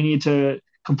 we need to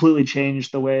completely change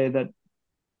the way that,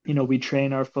 we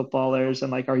train our footballers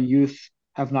and like our youth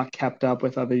have not kept up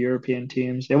with other European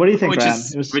teams. Yeah, what do you think, Which Ran?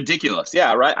 is It was. ridiculous.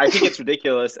 Yeah, right. I think it's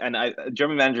ridiculous, and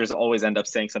German managers always end up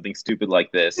saying something stupid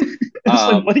like this. It's like,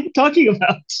 Um, what are you talking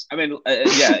about? I mean,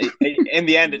 yeah. In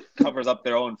the end, it covers up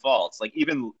their own faults. Like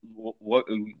even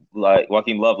like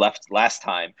Joachim Love left last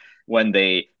time when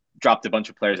they dropped a bunch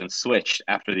of players and switched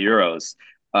after the Euros.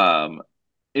 Um,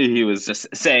 he was just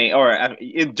saying, or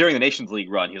during the Nations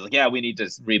League run, he was like, "Yeah, we need to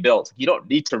rebuild. You don't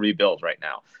need to rebuild right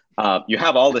now. You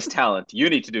have all this talent. You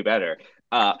need to do better."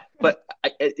 But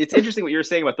it's interesting what you're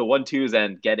saying about the 1-2s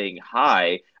and getting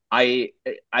high. I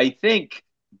I think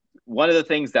one of the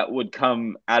things that would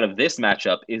come out of this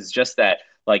matchup is just that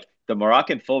like the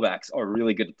Moroccan fullbacks are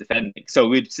really good at defending. So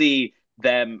we'd see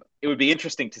them. It would be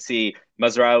interesting to see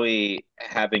Mazraoui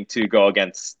having to go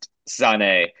against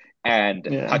Sané and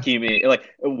Yeah, Hakimi. Like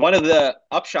one of the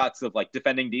upshots of like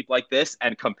defending deep like this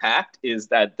and compact is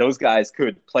that those guys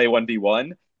could play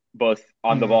 1v1 both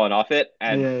on the mm. ball and off it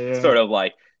and Yeah, yeah, sort of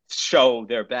like show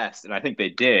their best. And I think they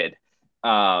did. So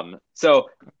yeah,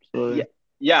 absolutely.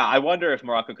 yeah, I wonder if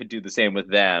Morocco could do the same with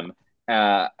them.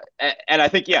 And I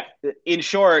think, yeah, in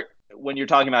short, when you're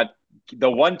talking about the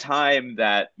one time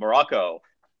that Morocco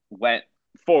went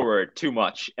forward too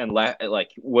much and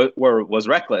was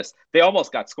reckless, they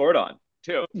almost got scored on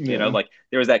too. Yeah. Like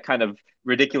there was that kind of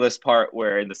ridiculous part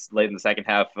where in this late in the second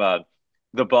half,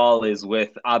 the ball is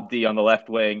with Abdi on the left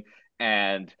wing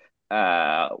and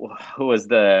who was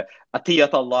the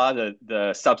Atiyatullah,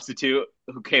 the substitute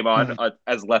who came on Mm.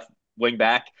 as left wing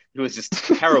back. He was just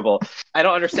terrible. I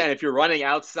don't understand if you're running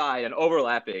outside and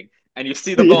overlapping and you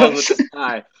see the ball Yeah. with this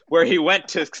guy where he went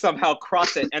to somehow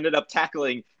cross it, ended up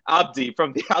tackling Abdi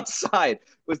from the outside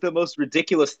was the most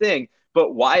ridiculous thing.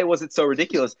 But why was it so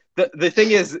ridiculous? The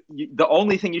thing is, the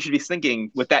only thing you should be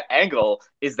thinking with that angle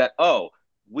is that, oh,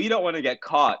 we don't want to get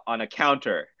caught on a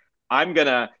counter. I'm going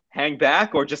to hang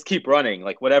back or just keep running,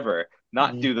 like whatever,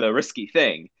 not Mm. do the risky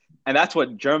thing. and that's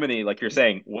what Germany, like you're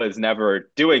saying, was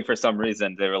never doing for some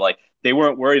reason. They were like they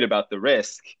weren't worried about the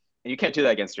risk, and you can't do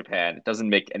that against Japan. It doesn't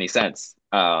make any sense.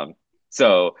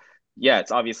 So yeah,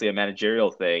 it's obviously a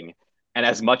managerial thing. And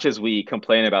as much as we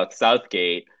complain about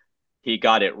Southgate, he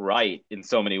got it right in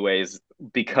so many ways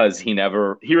because he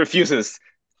refuses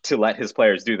to let his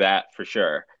players do that for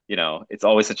sure. It's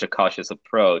always such a cautious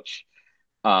approach.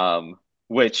 Um,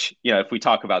 which, if we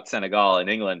talk about Senegal and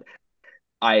England,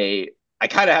 I I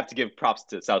kind of have to give props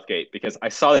to Southgate because I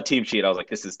saw the team sheet. I was like,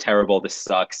 this is terrible. This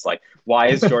sucks. Like, why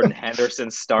is Jordan Henderson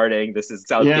starting? This is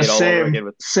Yeah, Southgate all over same, again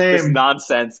with this same.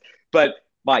 nonsense. But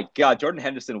my God, Jordan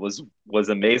Henderson was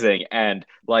amazing. And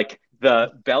like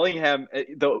the Bellingham,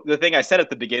 the thing I said at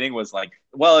the beginning was like,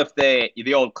 well, if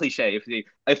the old cliche,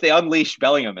 if they unleash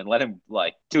Bellingham and let him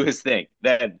like do his thing,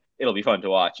 then it'll be fun to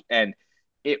watch. And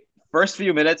it first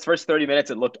 30 minutes,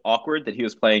 it looked awkward that he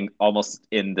was playing almost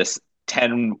in this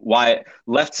 10 wide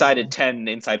left sided 10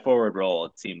 inside forward role,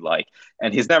 it seemed like.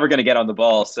 And he's never going to get on the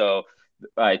ball. So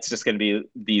it's just going to be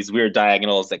these weird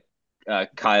diagonals that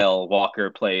Kyle Walker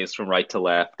plays from right to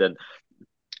left. And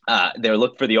they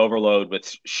looked for the overload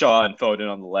with Shaw and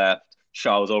Foden on the left.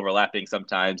 Shaw was overlapping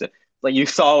sometimes. Like you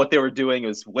saw what they were doing, it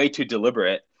was way too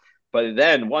deliberate. But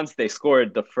then once they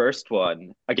scored the first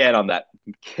one, again on that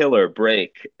killer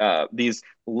break, these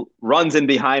runs in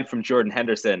behind from Jordan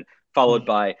Henderson, followed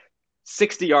by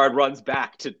 60-yard runs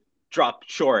back to drop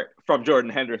short from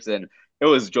Jordan Henderson. It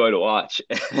was joy to watch.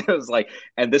 It was like,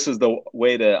 and this was the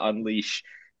way to unleash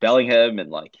Bellingham and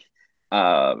like,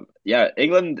 yeah,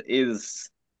 England is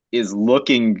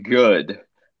looking good,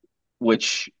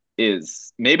 which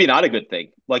is maybe not a good thing,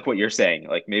 like what you're saying.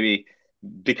 Like maybe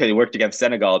because he worked against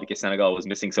Senegal because Senegal was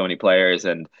missing so many players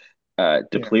and Yeah,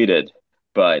 depleted.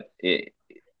 But yeah,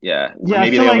 yeah. I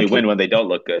maybe feel they only like win when they don't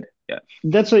look good. Yeah.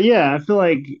 that's what. Yeah, I feel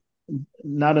like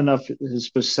not enough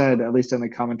was said, at least in the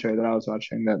commentary that I was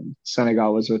watching, that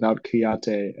Senegal was without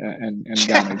Kouyaté and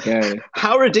Gana Gueye.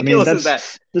 How I mean, ridiculous is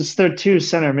that? that's their two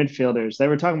center midfielders. They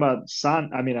were talking about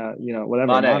I mean,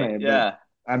 whatever Mane, Mane, but yeah.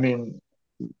 I mean,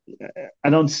 I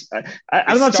don't. They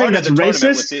I'm not saying started that's the tournament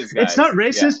with racist. these It's not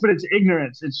guys. Yeah. racist, but it's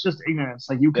ignorance. It's just ignorance.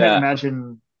 Like you can't Yeah.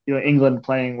 imagine, England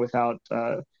playing without,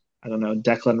 I don't know,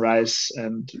 Declan Rice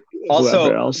and whoever Also,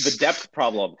 the else. depth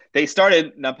problem. They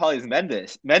started Nampali's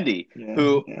Mendy, Yeah,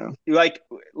 who yeah, like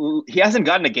he hasn't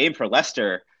gotten a game for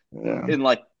Leicester yeah, in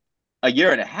like a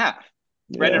year and a half.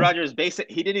 Brendan yeah, Rodgers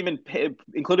he didn't even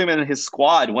include him in his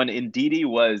squad when Ndidi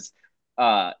was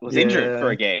injured for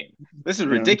yeah, a game. This is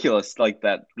yeah. ridiculous, like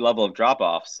that level of drop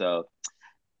off. So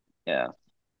yeah,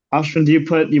 Ashwin, do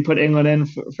you put England in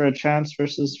for a chance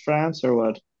versus France or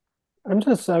what? I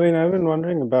mean, I've been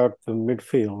wondering about the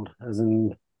midfield, as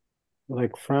in,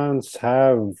 like, France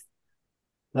have,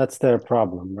 that's their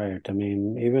problem, right? I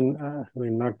mean, I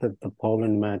mean, not that the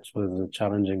Poland match was a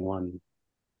challenging one,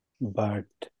 but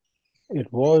it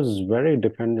was very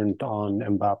dependent on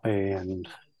Mbappe and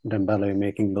Dembele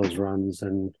making those runs.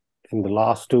 And I think the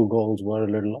last two goals were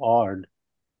a little odd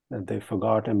that they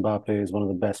forgot Mbappe is one of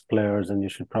the best players and you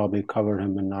should probably cover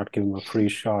him and not give him a free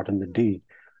shot in the D.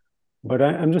 But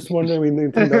I'm just wondering, I mean,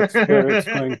 I think that's where it's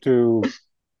going to,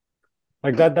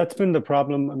 like that's been the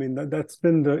problem. I mean, that's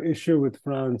been the issue with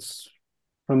France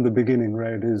from the beginning,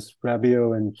 right? Is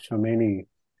Rabiot and Chouameni,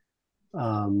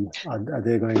 are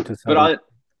they going to but sort of, on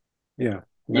yeah,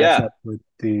 match yeah, up with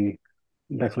the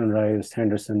Declan Rice,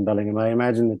 Henderson, Bellingham? I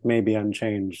imagine it may be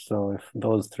unchanged. So if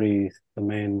those three, the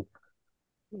main,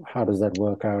 how does that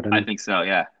work out? I And think so.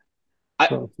 Yeah, I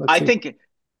so let's I see. think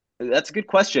that's a good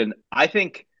question.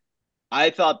 I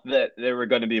thought that they were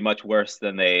going to be much worse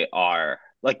than they are.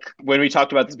 Like when we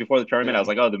talked about this before the tournament, I Yeah. was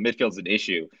like, "Oh, the midfield's an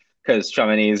issue because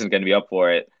Chamonix isn't going to be up for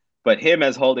it." But him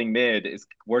as holding mid is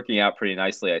working out pretty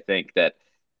nicely. I think that.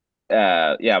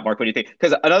 Yeah, Mark, what do you think?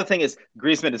 Because another thing is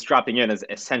Griezmann is dropping in as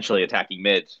essentially attacking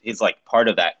mid. He's like part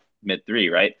of that mid three,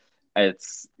 right?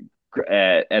 It's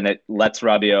and it lets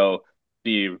Rabiot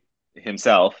be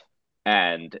himself,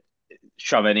 and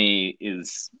Chamonix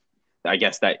is, I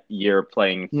guess, that year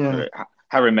playing Yeah. for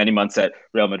however many months at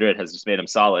Real Madrid has just made him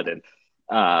solid. And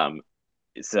um,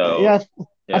 so, Yeah, I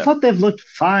yeah, thought they've looked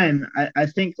fine. I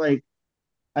think like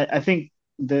I think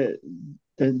Ashton,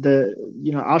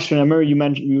 I remember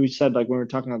you said like when we were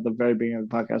talking at the very beginning of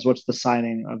the podcast, what's the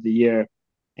signing of the year?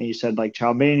 And you said like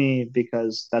Chalmany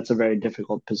because that's a very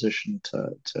difficult position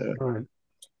All right.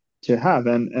 to have,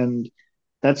 and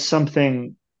that's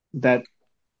something that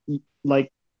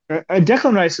like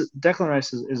Declan Rice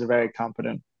is a very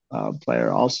competent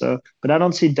player also, but I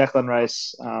don't see Declan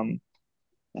Rice and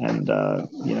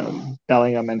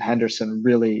Bellingham and Henderson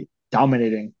really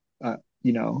dominating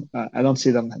I don't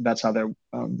see them. That's how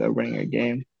they're winning a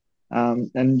game.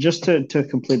 And just to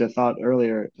complete a thought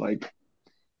earlier, like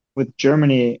with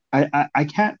Germany, I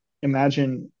can't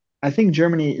imagine. I think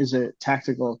Germany is a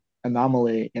tactical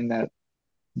anomaly in that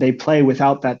they play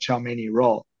without that Tchouaméni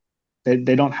role.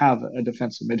 They don't have a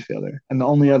defensive midfielder, and the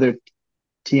only other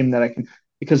team that I can,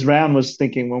 because Ryan was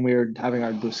thinking when we were having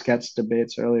our Busquets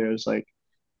debates earlier, is like,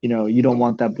 you don't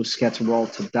want that Busquets role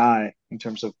to die in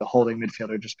terms of the holding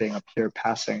midfielder just being a pure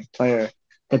passing player.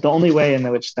 But the only way in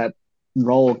which that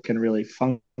role can really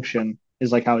function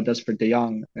is like how it does for De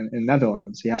Jong in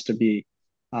Netherlands. He has to be,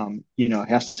 he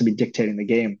has to be dictating the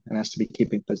game and has to be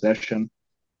keeping possession.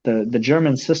 The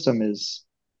German system is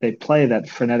they play that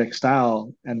frenetic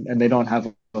style and they don't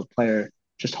have a player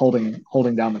just holding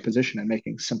down the position and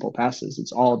making simple passes.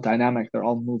 It's all dynamic. They're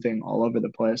all moving all over the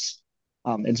place.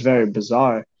 It's very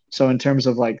bizarre. So in terms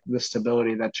of like the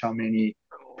stability that Tchouaméni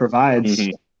provides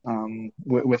Mm-hmm.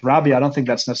 with Rabi, I don't think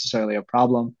that's necessarily a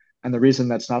problem. And the reason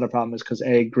that's not a problem is because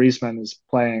Griezmann is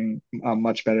playing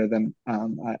much better than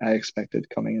I expected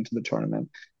coming into the tournament.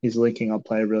 He's linking up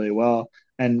play really well,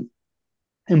 and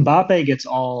Mbappe gets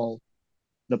all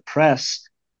the press.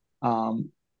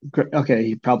 Um, okay,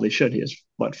 he probably should. He has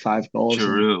what, 5 goals and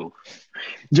Giroud.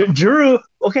 Giroud.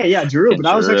 Okay, yeah, Giroud. But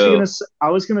Giroud. I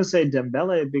was gonna say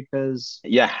Dembele because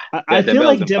Yeah, I yeah, feel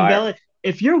like Dembele's in fire. Dembele.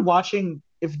 If you're watching,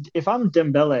 if I'm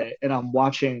Dembele and I'm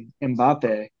watching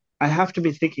Mbappe, I have to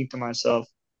be thinking to myself,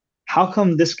 how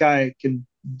come this guy can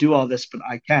do all this but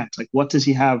I can't? Like, what does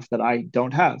he have that I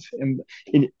don't have? And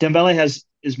Dembele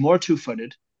is more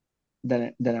two-footed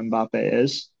than Mbappe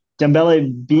is.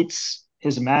 Dembele beats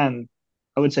his man,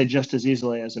 I would say, just as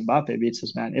easily as Mbappe beats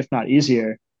his man, if not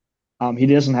easier. He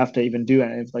doesn't have to even do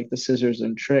any of like the scissors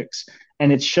and tricks,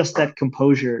 and it's just that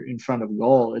composure in front of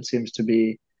goal. It seems to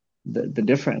be the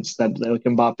difference that like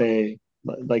Mbappe,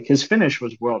 like his finish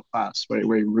was world class,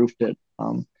 where he roofed it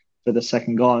for the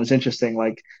second goal. And it's interesting,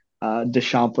 like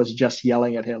Deschamps was just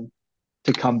yelling at him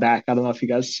to come back. I don't know if you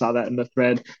guys saw that in the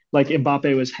thread. Like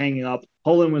Mbappe was hanging up,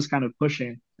 Poland was kind of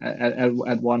pushing at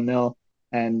 1-0,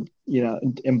 and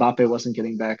Mbappe wasn't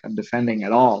getting back on defending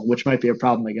at all, which might be a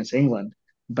problem against England.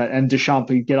 And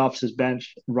Deschamps, he get off his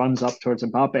bench, runs up towards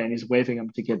Mbappe, and he's waving him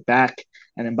to get back,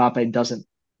 and Mbappe doesn't.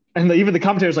 And even the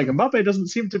commentators like Mbappe doesn't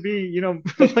seem to be,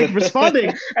 like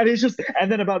responding, and he's just.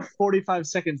 And then about 45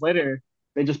 seconds later,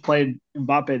 they just played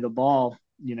Mbappe the ball,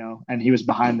 and he was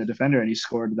behind the defender, and he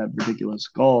scored that ridiculous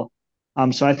goal.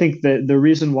 So I think that the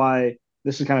reason why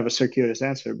this is kind of a circuitous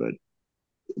answer, but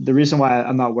the reason why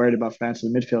I'm not worried about France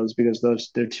in the midfield is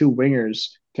because their two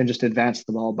wingers can just advance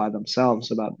the ball by themselves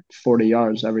about 40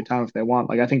 yards every time if they want.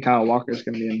 Like I think Kyle Walker is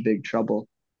going to be in big trouble.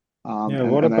 Yeah,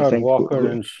 And what and I about think Walker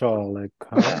and Shaw? Like,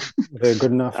 they're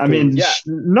good enough I to. mean Yeah,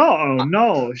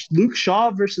 no Luke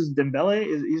Shaw versus Dembele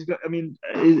is he's I mean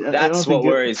I don't that's what think it,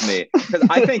 worries me because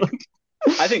I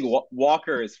think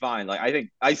Walker is fine. Like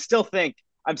I still think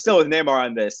I'm still with Neymar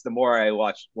on this. The more I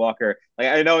watch Walker, like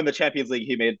I know in the Champions League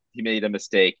he made a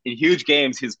mistake. In huge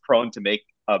games, he's prone to make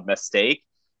a mistake,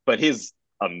 but he's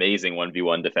amazing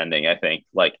 1v1 defending. I think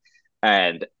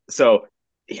and so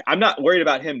I'm not worried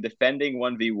about him defending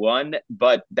 1v1,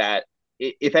 but that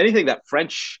if anything, that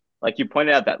French, like you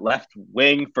pointed out, that left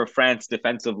wing for France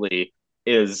defensively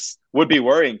is would be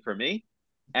worrying for me,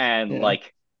 and yeah.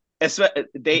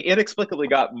 they inexplicably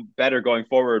got better going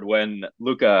forward when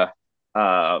Luca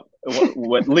Hernandez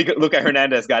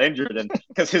got injured, and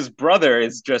because his brother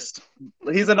is just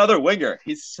he's another winger.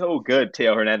 He's so good,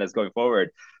 Teo Hernandez going forward,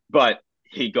 but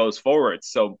he goes forward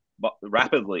so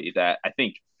rapidly that I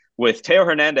think with Teo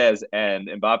Hernandez and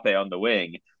Mbappe on the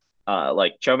wing,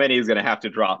 like Chomeni is going to have to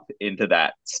drop into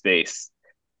that space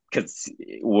because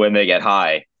when they get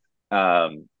high.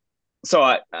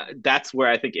 That's where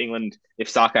I think England, if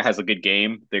Saka has a good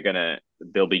game,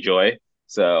 they'll be joy.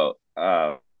 So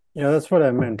Yeah, that's what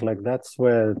I meant. Like, that's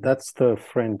the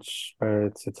French where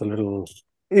it's a little.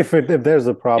 If there's a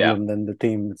yeah, problem, then the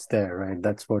team it's there, right?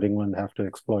 That's what England have to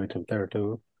exploit if they're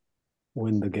to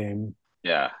win the game.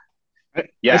 yeah, I, I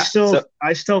yeah. still So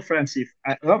I still fancy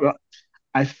fancy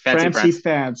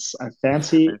France, I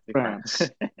fancy fancy France.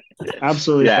 France.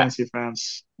 Absolutely Yeah, fancy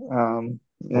France. Well,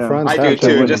 Yeah, France I do have to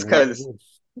too. definitely. Just win. because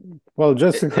Well,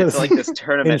 just it's because like this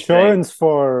tournament thing. insurance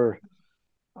for,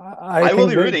 I I will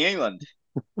think be that rooting England.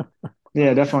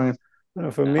 Yeah, definitely.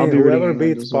 for I'll me, be rooting whoever England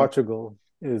beats as well. Portugal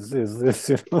is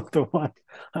the one.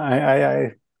 I I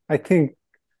I I think Do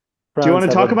you France want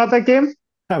to talk about that game?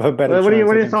 have a better What chance are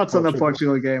your against thoughts on the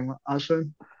Portugal. Portugal game,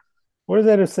 Ashwin? What is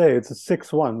there to say? It's a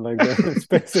 6-1. Like that. It's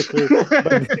basically.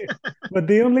 But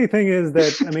the only thing is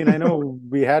that I mean I know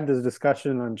we had this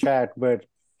discussion on chat, but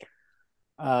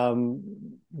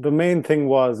the main thing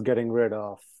was getting rid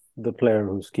of the player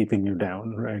who's keeping you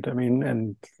down, right? I mean,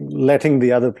 and letting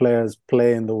the other players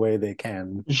play in the way they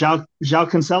can. João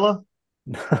Cancelo.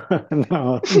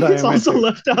 No, He's also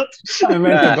left out. I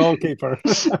meant the goalkeeper,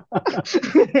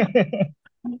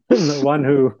 the one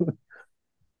who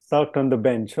sulked on the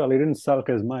bench. Well, he didn't sulk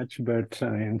as much, but I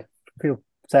mean, I feel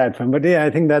sad for him. But yeah,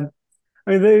 I think that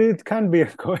I mean it can't be a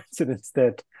coincidence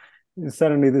that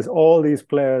suddenly this all these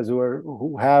players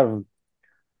who have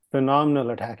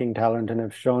phenomenal attacking talent and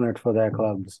have shown it for their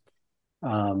clubs.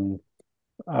 Um,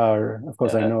 are of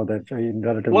course I know that a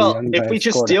relatively Well, young if guy we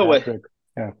just scored a deal hat with trick.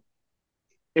 Yeah.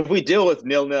 if we deal with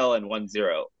 0-0 and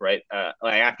 1-0, right?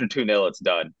 Like after 2-0, it's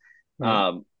done.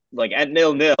 Right. Like at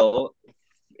 0-0,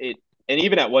 it and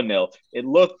even at 1-0, it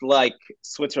looked like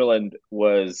Switzerland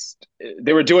was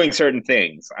they were doing certain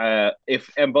things. If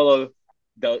Embolo,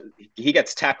 he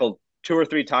gets tackled 2 or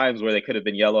 3 times where they could have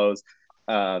been yellows.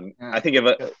 I think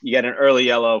you get an early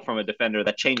yellow from a defender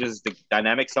that changes the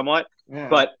dynamic somewhat. Yeah.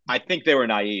 But I think they were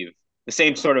naive. The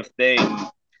same sort of thing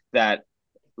that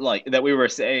that we were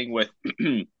saying with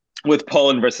with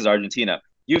Poland versus Argentina.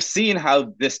 You've seen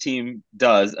how this team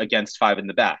does against five in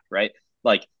the back, right?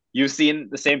 Like you've seen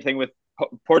the same thing with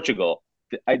Portugal.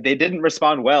 They didn't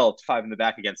respond well to five in the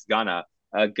back against Ghana,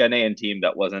 a Ghanaian team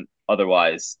that wasn't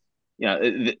otherwise.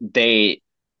 They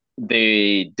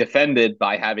defended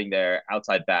by having their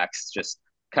outside backs just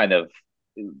kind of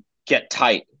get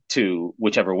tight to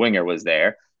whichever winger was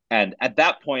there. And at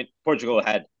that point, Portugal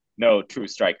had no true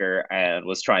striker and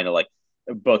was trying to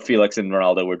both Felix and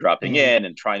Ronaldo were dropping in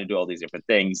and trying to do all these different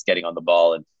things, getting on the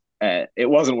ball, and it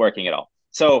wasn't working at all.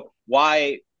 So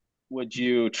why would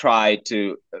you try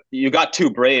to? You got too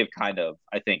brave, kind of.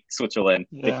 I think Switzerland.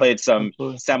 They played some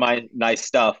semi nice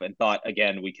stuff and thought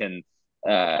again we can.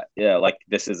 Like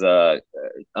this is a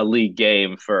league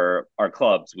game for our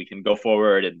clubs. We can go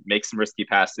forward and make some risky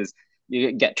passes.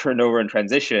 You get turned over in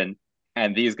transition,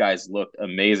 and these guys looked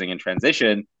amazing in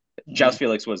transition. João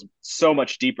Felix was so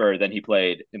much deeper than he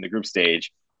played in the group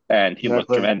stage, and he looked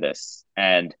tremendous.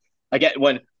 And again,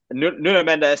 when Nuno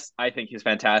Mendes, I think he's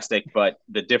fantastic, but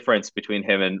the difference between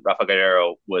him and Rafa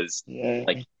Guerreiro was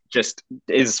just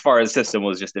as far as system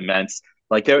was just immense.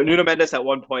 Like Nuno Mendes at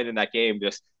one point in that game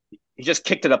he just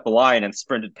kicked it up the line and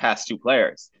sprinted past 2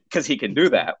 players because he can do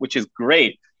that, which is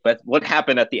great. But what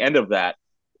happened at the end of that?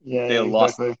 They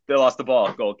lost the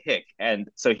ball, goal kick. And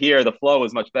so here the flow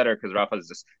was much better because Rafa is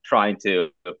just trying to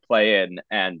play in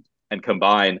and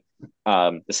combine.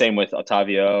 The same with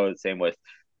Otavio, the same with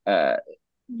But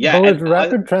with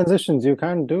rapid transitions, you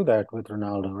can't do that with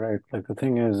Ronaldo, right? Like the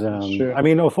thing is, I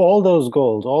mean, of all those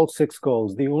goals, all 6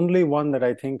 goals, the only one that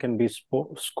I think can be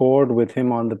scored with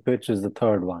him on the pitch is the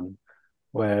third one,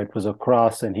 where it was a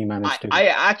cross and he managed to. I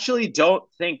actually don't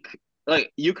think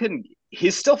you can.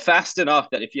 He's still fast enough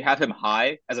that if you have him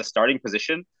high as a starting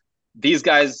position, these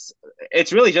guys,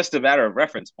 it's really just a matter of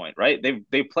reference point, right?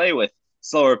 They play with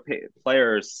slower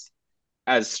players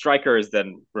as strikers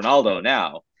than Ronaldo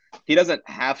now. He doesn't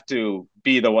have to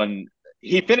be the one.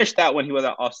 He finished that when he was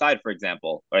offside, for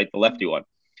example, right? The lefty one.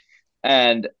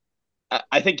 And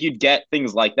I think you'd get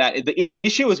things like that. The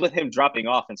issue is with him dropping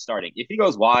off and starting. If he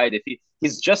goes wide,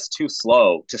 he's just too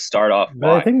slow to start off but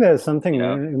wide. I think there's something,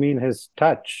 I mean, his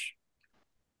touch.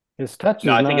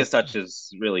 I think his touch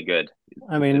is really good.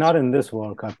 I mean, not in this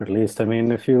World Cup, at least. I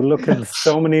mean, if you look at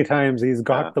so many times he's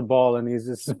got the ball and he's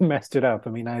just messed it up. I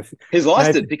mean, he's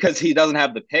lost it because he doesn't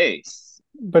have the pace.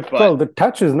 But well, the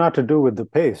touch is not to do with the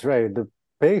pace, right? The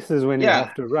pace is when you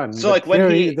have to run. So like when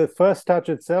the first touch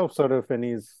itself, sort of, and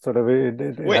he's sort of.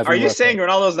 Wait, are you saying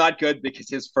Ronaldo's not good because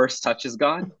his first touch is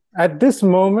gone? At this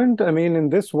moment, I mean, in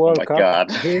this World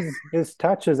Cup, his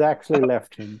touch has actually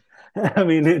left him. I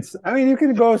mean, you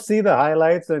can go see the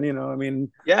highlights, and I mean,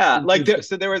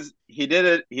 he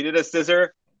did a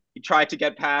scissor. He tried to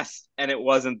get past, and it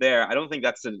wasn't there. I don't think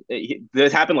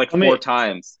this happened 4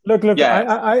 times. Look.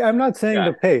 I'm not saying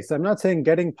the pace. I'm not saying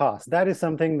getting past. That is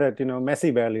something that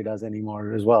Messi barely does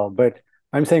anymore as well. But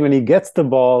I'm saying when he gets the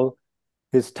ball,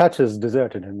 his touch has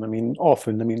deserted him. I mean,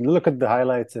 often. I mean, look at the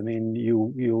highlights. I mean,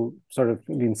 you sort of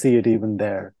see it even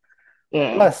there.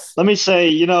 Yeah. Plus, let me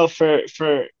say, for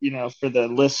the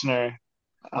listener,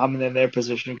 I'm in their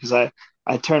position because I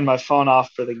turned my phone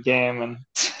off for the game and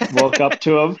woke up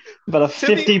to him. But a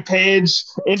 50-page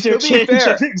interchange.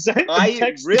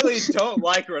 I really don't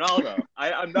like Ronaldo.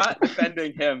 I'm not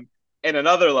defending him in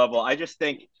another level. I just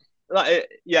think, I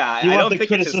don't think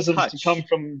criticisms to come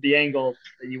from the angle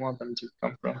that you want them to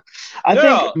come from.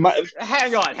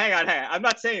 Hang on. I'm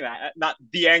not saying that. Not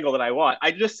the angle that I want.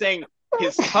 I'm just saying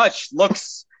his touch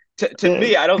looks to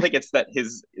me. I don't think it's that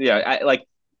his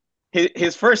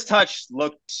his first touch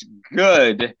looked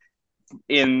good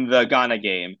in the Ghana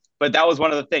game, but that was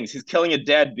one of the things. He's killing it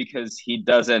dead because he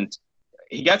gets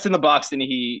in the box and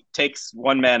he takes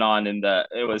one man on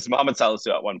it was Mohamed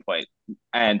Salisu at one point.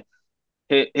 And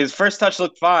his first touch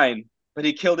looked fine, but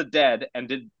he killed it dead and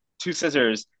did two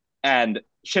scissors and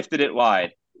shifted it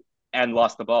wide and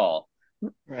lost the ball.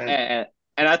 Right.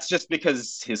 And that's just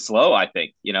because he's slow, I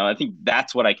think. I think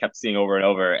that's what I kept seeing over and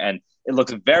over. And it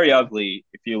looks very ugly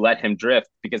if you let him drift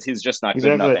because he's just not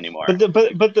good enough anymore. But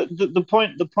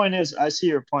the point is, I see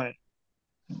your point.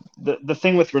 The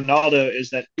thing with Ronaldo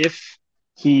is that if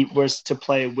he was to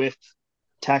play with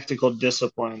tactical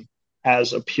discipline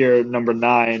as a pure number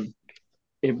 9,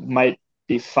 it might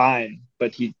be fine,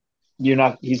 but he's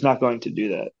not going to do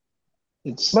that.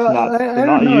 It's not. I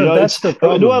don't know. That's the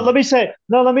problem.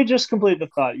 Let me just complete the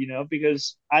thought.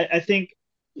 Because I think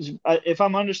if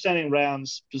I'm understanding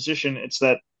Ryan's position, it's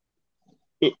that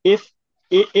if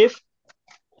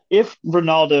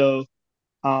Ronaldo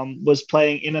was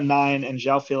playing in a 9 and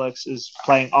João Felix is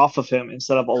playing off of him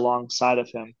instead of alongside of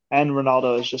him, and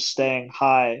Ronaldo is just staying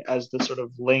high as the sort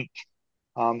of link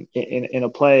in a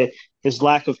play, his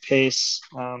lack of pace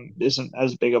isn't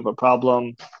as big of a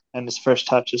problem, and his first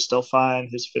touch is still fine.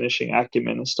 His finishing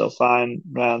acumen is still fine,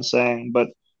 Ryan saying. But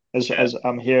as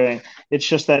I'm hearing, it's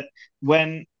just that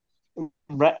when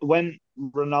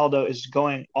Ronaldo is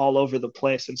going all over the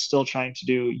place and still trying to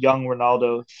do young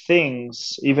Ronaldo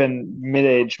things, even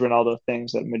mid-age Ronaldo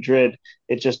things at Madrid,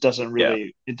 it just doesn't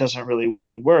really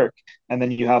work. And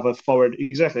then you have a forward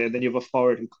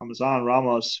who comes on,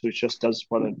 Ramos, who just does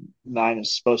what a 9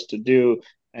 is supposed to do,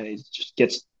 and he just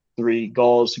gets 3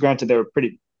 goals. Granted, they were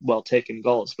pretty well taken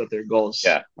goals, but they're goals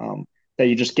that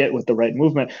you just get with the right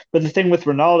movement. But the thing with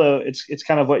Ronaldo, it's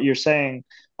kind of what you're saying.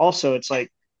 Also, it's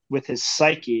like with his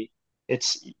psyche,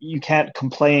 you can't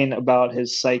complain about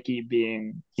his psyche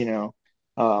being,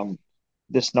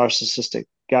 this narcissistic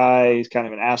guy. He's kind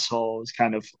of an asshole. He's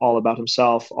kind of all about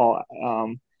himself,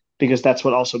 because that's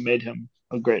what also made him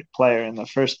a great player in the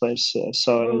first place.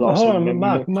 So it was also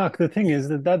Mark. The thing is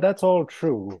that's all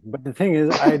true, but the thing is,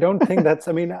 I don't think that's.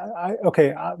 I mean,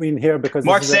 here because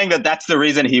Mark's saying that's the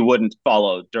reason he wouldn't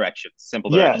follow directions,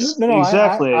 simple directions. Yes, no,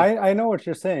 exactly. I know what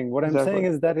you're saying. What I'm saying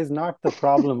is that is not the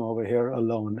problem over here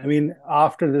alone. I mean,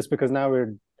 after this, because now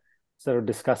we're sort of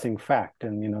discussing fact,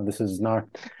 and this is not.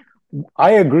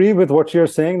 I agree with what you're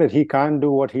saying that he can't do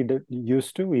what he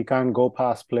used to. He can't go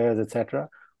past players, etc.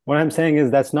 What I'm saying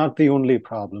is that's not the only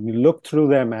problem. You look through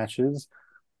their matches.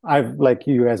 Like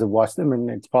you guys have watched them, and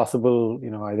it's possible,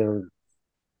 either.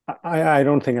 I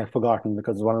don't think I've forgotten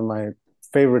because one of my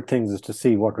favorite things is to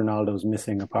see what Ronaldo's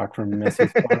missing apart from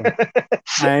Messi's form.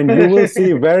 And you will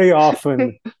see very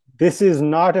often this is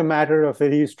not a matter of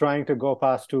that he's trying to go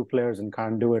past 2 players and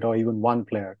can't do it, or even 1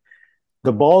 player.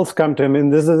 The balls come to him,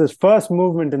 and this is his first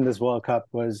movement in this World Cup.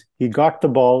 Was he got the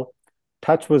ball,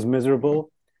 touch was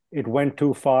miserable. It went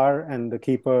too far, and the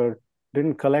keeper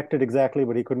didn't collect it exactly,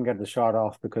 but he couldn't get the shot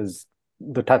off because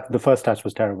the first touch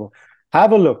was terrible.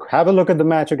 Have a look at the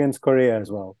match against Korea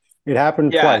as well. It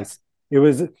happened twice. It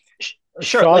was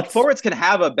sure, like forwards can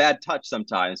have a bad touch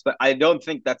sometimes, but I don't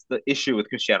think that's the issue with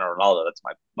Cristiano Ronaldo. That's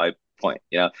my point.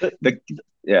 The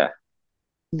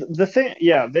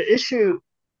issue.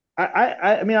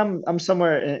 I mean, I'm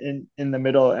somewhere in the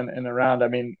middle and around. I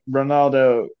mean,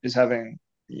 Ronaldo is having.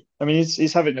 I mean,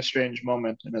 he's having a strange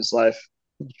moment in his life.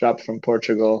 He's dropped from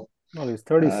Portugal. Well, he's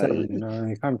 37.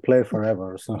 He can't play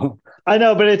forever. So I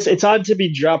know, but it's odd to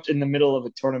be dropped in the middle of a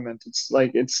tournament. It's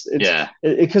like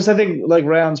because I think like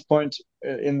Ryan's point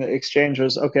in the exchange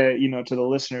was okay. To the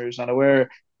listeners unaware,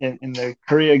 in the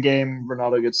Korea game,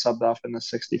 Ronaldo gets subbed off in the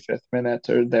 65th minute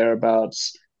or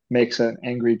thereabouts. Makes an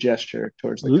angry gesture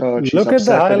towards the coach. Look at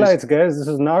the highlights, guys. This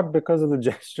is not because of the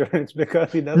gesture. It's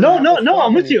because he doesn't. No.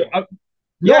 I'm with you. I'm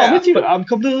with you. I'm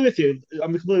completely with you.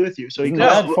 So he's in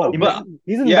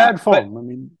bad form. I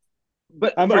mean,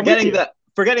 but forgetting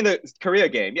the Korea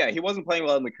game. Yeah, he wasn't playing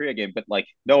well in the Korea game, but like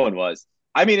no one was.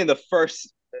 I mean, in the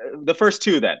first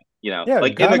 2, then like Ghana,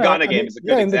 in the Ghana game is a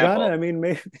good example. In the Ghana, I mean,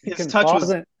 maybe he can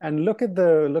pause and look at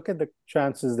the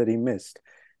chances that he missed.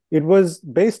 It was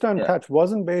based on touch,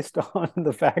 wasn't based on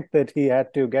the fact that he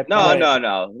had to get.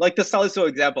 No. Like the Salisu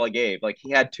example I gave, like he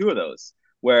had 2 of those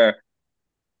where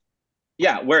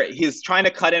he's trying to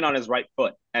cut in on his right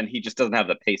foot and he just doesn't have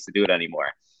the pace to do it anymore.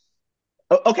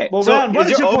 Okay, well, so Ram, what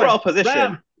is your overall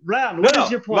position? Ram, what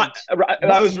is your point?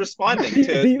 I was responding to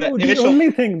the initial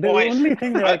only thing that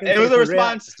I can it was a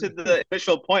response to the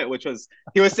initial point, which was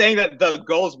he was saying that the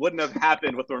goals wouldn't have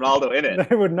happened with Ronaldo in it.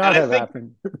 They would not have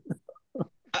happened.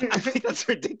 I think that's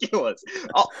ridiculous.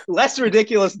 Less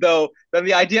ridiculous though than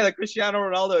the idea that Cristiano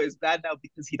Ronaldo is bad now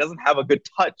because he doesn't have a good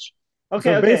touch. So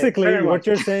Okay, fair basically, enough. what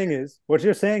you're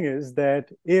saying is that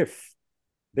if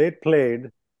they played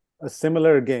a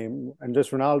similar game and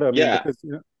just Ronaldo, I mean, Yeah. because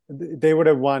they would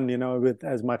have won, with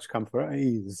as much comfort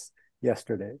ease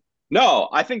yesterday. No,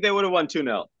 I think they would have won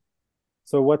 2-0.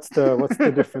 So what's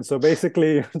the difference? So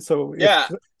basically, Yeah.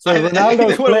 I think they Ronaldo's would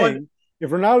have won. playing, if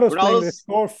Ronaldo's playing, they Ronaldo's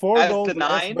score four as the goals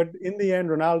less, nine. but in the end,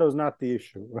 Ronaldo's not the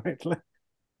issue, right? Like,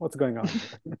 what's going on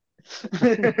here?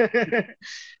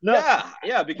 No,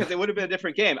 Yeah, because it would have been a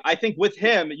different game. I think with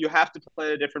him, you have to play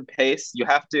at a different pace. You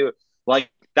have to like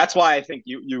that's why I think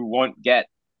you won't get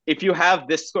if you have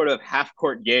this sort of half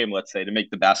court game, let's say, to make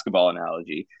the basketball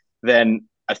analogy, then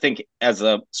I think as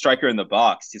a striker in the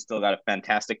box, he's still got a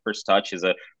fantastic first touch.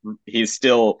 He's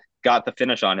still got the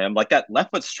finish on him. Like that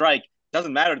left foot strike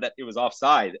doesn't matter that it was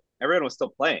offside. Everyone was still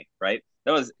playing, right?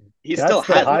 That was he still That's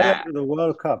the has highlight that. of the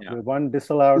World Cup, Yeah. the one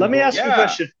disallowed let me goal. ask you a Yeah.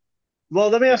 question. Well,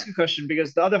 let me Yeah. ask you a question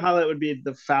because the other highlight would be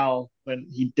the foul when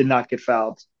he did not get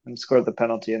fouled and scored the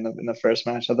penalty in the first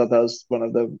match. I thought that was one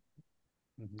of the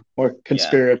Yeah. more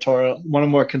conspiratorial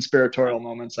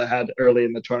moments I had early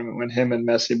in the tournament when him and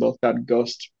Messi both got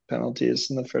ghost penalties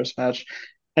in the first match.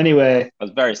 Anyway, It was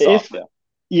very soft. if Yeah.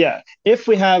 yeah, if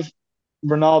we have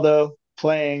Ronaldo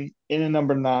playing in a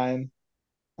number nine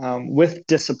with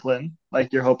discipline,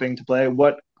 like you're hoping to play,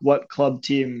 what club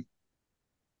team,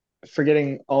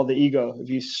 forgetting all the ego, if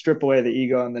you strip away the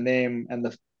ego and the name and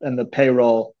the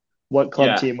payroll, what club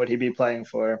Yeah. team would he be playing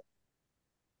for?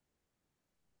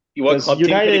 What Because club team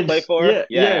could he United, play for? yeah,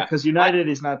 Yeah. because I United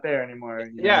is not there anymore.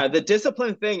 yeah, the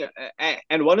discipline thing,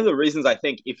 and one of the reasons I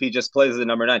think if he just plays as a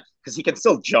number nine, because he can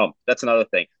still jump. That's another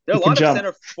thing. There are He a can lot of jump.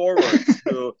 center forwards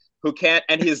who can't,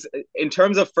 and he's in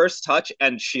terms of first touch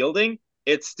and shielding.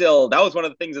 It's still that was one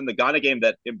of the things in the Ghana game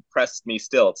that impressed me.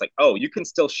 Still, it's like, oh, you can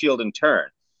still shield and turn,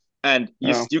 and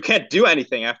you Oh, you can't do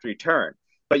anything after you turn,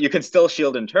 but you can still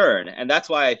shield and turn, and that's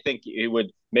why I think it would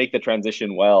make the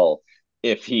transition well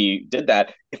if he did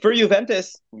that. For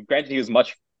Juventus, granted, he was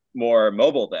much more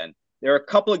mobile then. There are a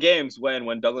couple of games when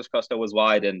Douglas Costa was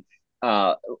wide and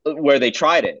where they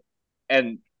tried it,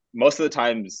 and most of the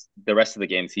times the rest of the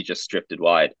games he just stripped it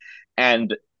wide,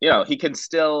 and he can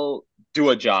still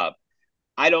do a job.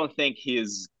 I don't think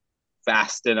he's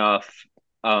fast enough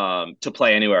to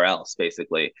play anywhere else,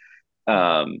 basically.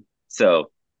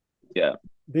 So yeah,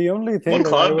 The only thing one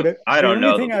that I club. would I the don't only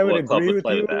know thing I would what club agree would with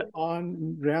play with you that.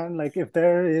 on, Ryan, like if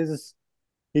there is,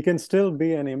 he can still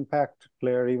be an impact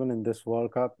player even in this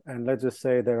World Cup. And let's just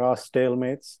say there are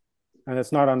stalemates, and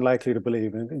it's not unlikely to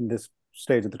believe in this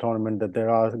stage of the tournament that there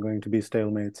are going to be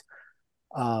stalemates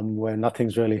where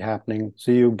nothing's really happening.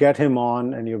 So you get him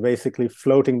on, and you're basically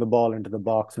floating the ball into the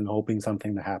box and hoping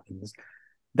something happens.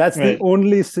 That's the right.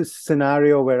 only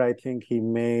scenario where I think he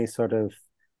may sort of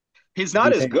He's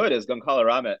not as retain. good as Gonzalo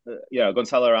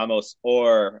Ramos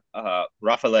or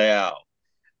Rafael. Right.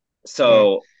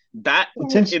 So that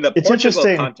It's in the it's Portugal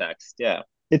interesting. context, yeah,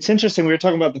 It's interesting. We were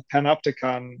talking about the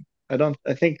Panopticon.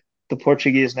 I think the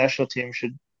Portuguese national team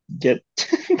should get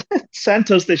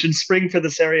Santos. They should spring for the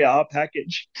Serie A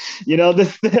package. I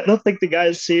don't think the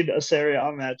guy's seen a Serie A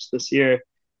match this year.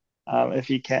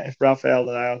 If Rafael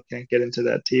Leao can't get into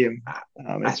that team,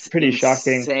 it's that's pretty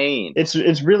shocking. insane.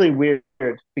 It's really weird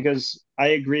because I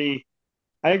agree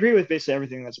with basically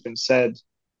everything that's been said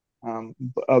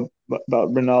about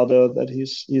Ronaldo, that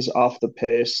he's off the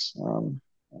pace.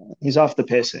 He's off the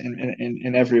pace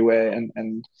in every way,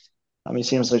 and he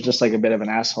seems like just like a bit of an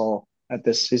asshole at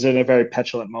this. He's in a very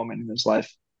petulant moment in his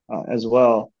life as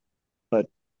well. But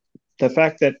the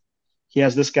fact that he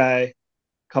has this guy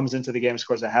comes into the game,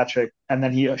 scores a hat trick, and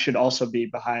then he should also be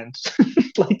behind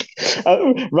like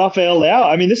Rafael Leao.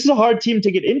 I mean, this is a hard team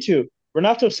to get into.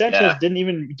 Renato Sanchez Yeah, didn't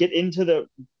even get into the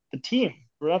team.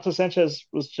 Renato Sanchez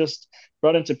was just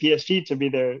brought into PSG to be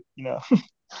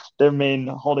their main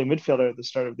holding midfielder at the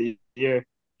start of the year.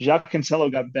 Jacques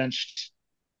Cancelo got benched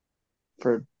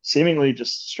for seemingly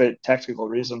just straight tactical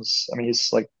reasons. I mean, he's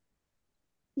like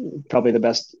probably the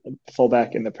best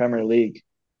fullback in the Premier League.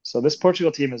 So this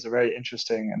Portugal team is a very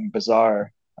interesting and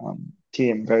bizarre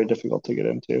team, very difficult to get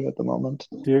into at the moment.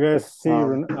 Do you guys see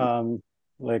Um,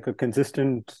 like a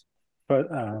consistent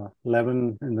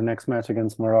 11 in the next match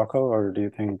against Morocco, or do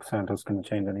you think Santos going to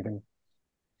change anything?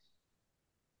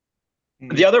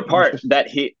 the other part Interesting. that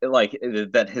he like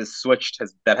that his switched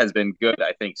has been good,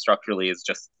 I think structurally is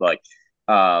just like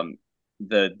the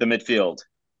midfield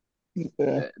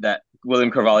Yeah. that William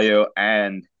Carvalho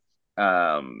and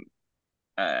Ruben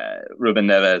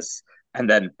Neves, and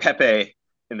then Pepe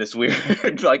in this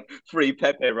weird like free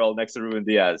Pepe role next to Ruben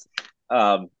Diaz.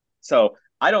 So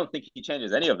I don't think he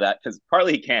changes any of that because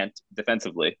partly he can't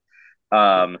defensively.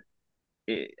 Um,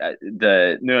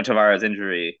 the Nuno Tavares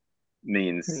injury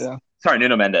means Yeah. sorry,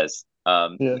 Nuno Mendes.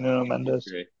 Yeah, Nuno Mendes.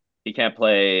 He can't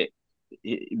play.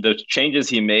 The changes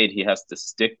he made, he has to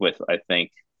stick with. I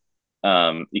think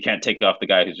you can't take off the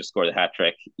guy who just scored a hat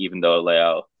trick, even though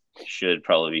Leao should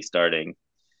probably be starting.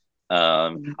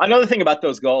 Another thing about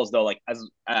those goals, though, like as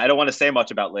I don't want to say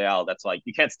much about Leao. That's like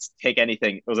you can't take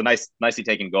anything. It was a nicely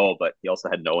taken goal, but he also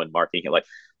had no one marking it. Like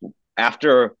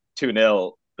after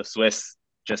 2-0, the Swiss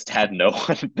just had no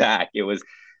one back.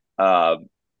 Um,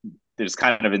 it was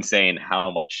kind of insane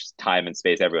how much time and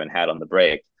space everyone had on the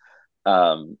break.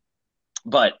 Um,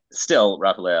 but still,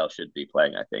 Rafael should be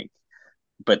playing, I think.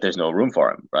 But there's no room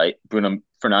for him, right? Bruno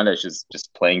Fernandes is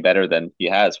just playing better than he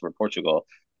has for Portugal.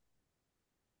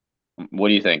 What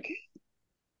do you think?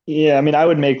 Yeah, I mean, I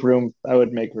would make room. I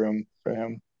would make room for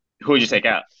him. Who would you take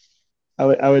out?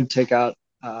 I would take out.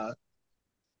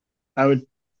 I would.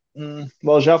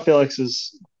 Well, João Felix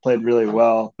has played really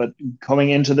well, but coming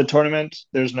into the tournament,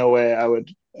 there's no way I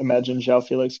would imagine João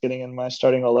Felix getting in my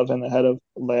starting 11 ahead of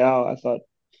Leao. I thought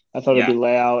it'd be Yeah,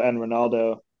 Leao and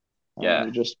Ronaldo, yeah,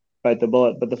 who just bite the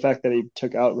bullet. But the fact that he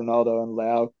took out Ronaldo and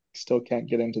Leao still can't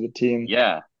get into the team.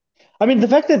 yeah, I mean, the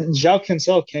fact that João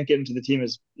Cancelo can't get into the team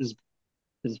is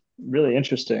really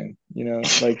interesting.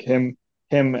 Like him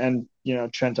and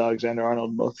Trent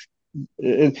Alexander-Arnold both.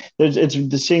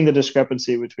 It's seeing the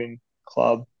discrepancy between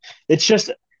club. It's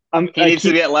just he I needs to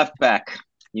keep be at left back.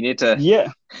 You need to.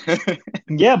 yeah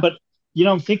yeah, but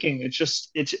I'm thinking it's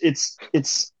just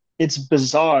it's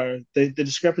bizarre the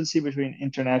discrepancy between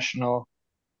international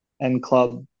and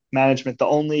club management. The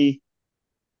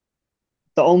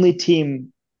only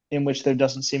team in which there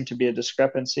doesn't seem to be a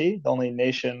discrepancy, the only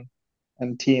nation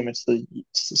and team, it's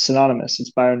synonymous.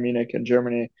 It's Bayern Munich in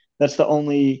Germany. That's the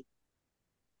only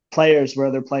players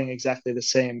where they're playing exactly the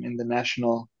same in the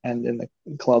national and in the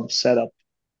club setup,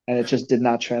 and it just did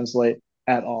not translate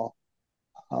at all.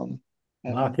 Um,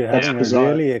 Mark, and you're that's Yeah, having a bizarre.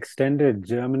 really extended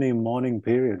Germany mourning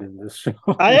period in this show.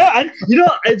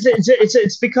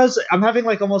 It's because I'm having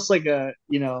like almost like a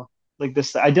like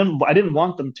this. I didn't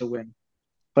want them to win,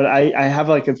 but I have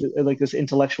like this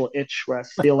intellectual itch where I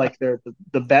feel like they're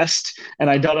the best, and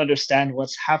I don't understand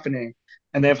what's happening.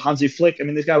 And they have Hansi Flick. I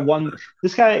mean, this guy won.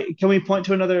 This guy. Can we point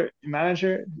to another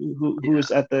manager who yeah,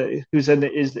 is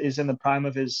is in the prime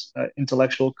of his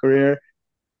intellectual career,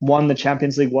 won the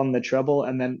Champions League, won the treble,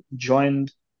 and then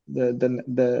joined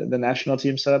the national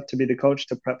team setup to be the coach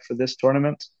to prep for this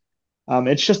tournament?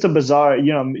 It's just a bizarre.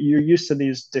 You're used to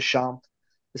these Deschamps,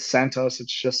 Santos.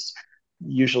 It's just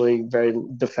usually very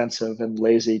defensive and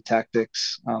lazy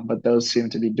tactics, but those seem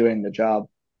to be doing the job.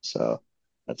 So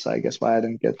that's, I guess, why I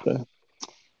didn't get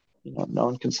no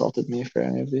one consulted me for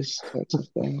any of these sorts of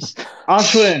things.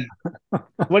 Ashwin,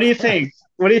 what do you think?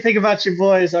 What do you think about your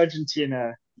boys,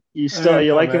 Argentina? I don't Are you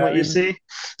know, liking man. what I you mean, see?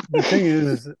 the thing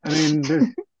is, I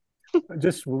mean,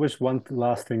 just wish one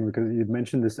last thing because you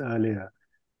mentioned this earlier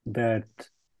that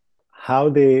how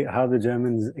the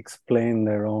Germans explain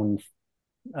their own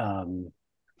um,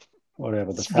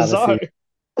 whatever the It's bizarre. fallacy.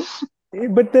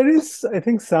 But there is, I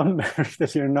think, some merit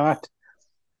that you're not.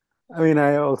 I mean,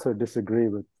 I also disagree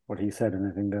with what he said, and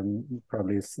I think there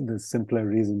probably is the simpler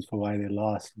reasons for why they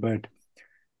lost. But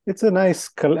it's a nice.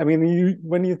 I mean, you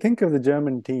when you think of the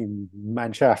German team,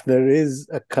 Mannschaft, there is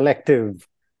a collective.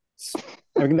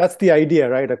 I mean, that's the idea,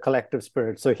 right? A collective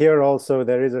spirit. So here also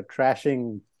there is a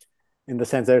trashing in the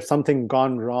sense there's something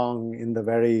gone wrong in the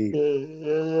very Yeah,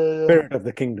 yeah, yeah, yeah. spirit of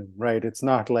the kingdom, right? It's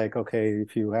not like, okay,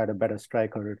 if you had a better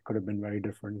striker, it could have been very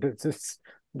different. It's just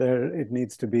there, it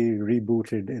needs to be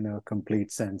rebooted in a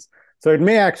complete sense. So it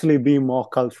may actually be more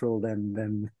cultural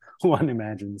than one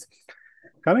imagines.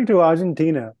 Coming to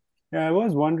Argentina, yeah, I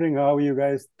was wondering how you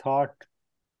guys thought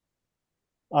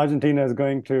Argentina is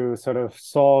going to sort of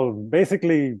solve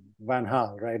basically Van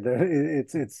Gaal, right?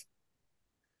 It's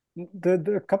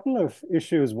the couple of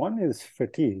issues. One is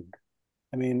fatigue.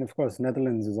 I mean, of course,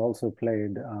 Netherlands has also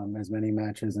played as many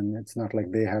matches, and it's not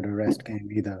like they had a rest game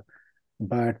either.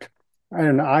 But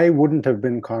and I wouldn't have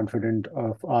been confident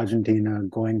of Argentina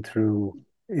going through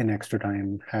in extra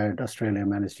time had Australia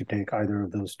managed to take either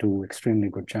of those two extremely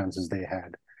good chances they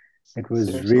had. It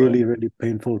was Seriously. really, really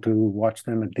painful to watch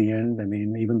them at the end. I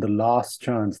mean, even the last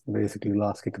chance, basically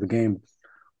last kick of the game,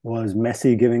 was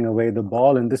Messi giving away the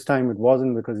ball. And this time it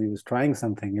wasn't because he was trying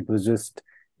something. It was just,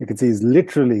 you could see he's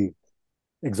literally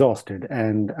exhausted.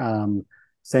 And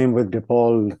same with De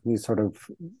Paul, he sort of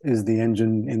is the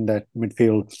engine in that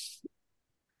midfield.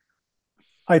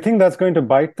 I think that's going to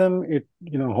bite them.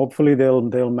 Hopefully they'll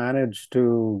manage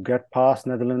to get past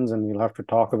Netherlands, and we'll have to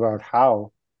talk about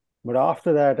how. But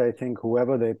after that, I think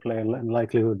whoever they play, in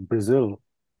likelihood Brazil,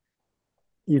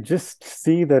 you just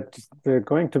see that they're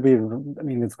going to be, I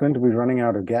mean, it's going to be running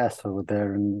out of gas over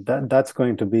there, and that's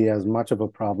going to be as much of a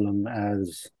problem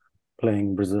as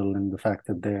playing Brazil, and the fact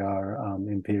that they are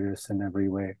imperious in every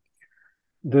way.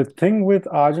 The thing with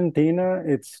Argentina,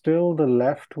 it's still the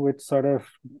left which sort of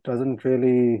doesn't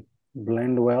really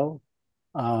blend well.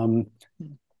 Um,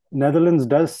 Netherlands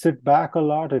does sit back a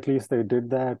lot, at least they did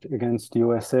that against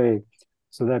USA.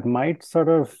 So that might sort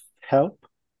of help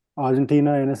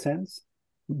Argentina in a sense,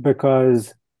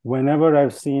 because whenever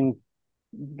I've seen,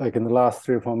 like in the last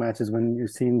 3 or 4 matches, when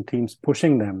you've seen teams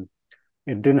pushing them,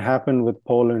 it didn't happen with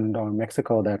Poland or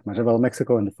Mexico that much. Well,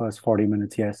 Mexico in the first 40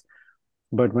 minutes, yes.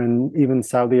 But when even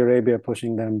Saudi Arabia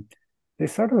pushing them, they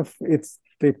sort of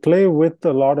they play with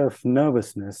a lot of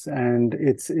nervousness, and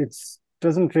it's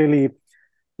doesn't really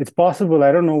it's possible.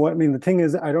 I don't know what I mean. The thing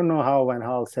is, I don't know how Van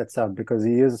Gaal sets up, because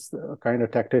he is a kind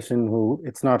of tactician who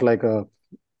it's not like a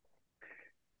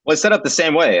Was set up the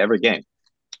same way every game.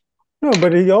 no,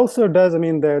 but he also does. I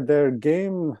mean, their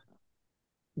game,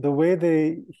 the way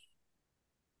they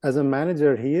as a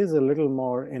manager, he is a little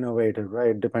more innovative,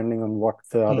 right? Depending on what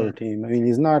the other Hmm. team. I mean,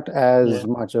 he's not as Yeah.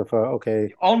 much of a okay.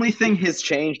 The only thing has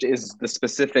changed is the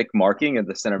specific marking of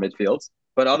the center midfields.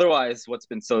 But otherwise, what's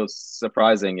been so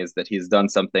surprising is that he's done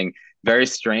something very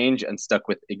strange and stuck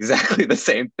with exactly the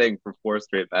same thing for 4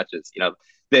 straight matches.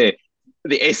 The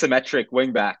the asymmetric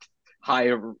wing back, high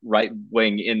right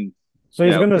wing in So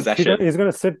possession. he's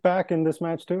gonna sit back in this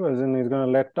match too, as in he's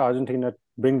gonna let Argentina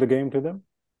bring the game to them.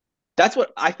 That's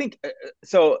what I think.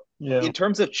 So, Yeah. in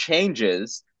terms of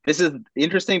changes, this is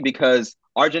interesting because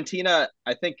Argentina,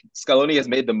 I think Scaloni has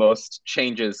made the most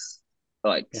changes,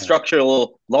 like Yeah.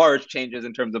 structural, large changes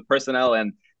in terms of personnel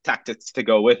and tactics to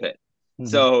go with it. Hmm.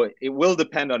 So, it will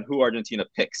depend on who Argentina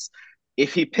picks.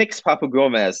 If he picks Papu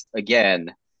Gomez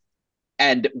again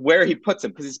and where he puts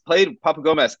him, because he's played Papu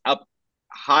Gomez up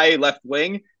high left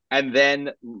wing and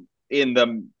then in the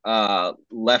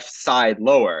left side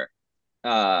lower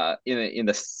in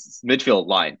the midfield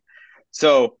line.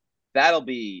 So that'll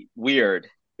be weird,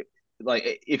 like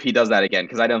if he does that again,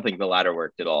 because I don't think the latter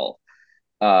worked at all.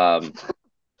 Um,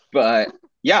 but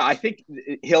yeah, I think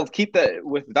he'll keep the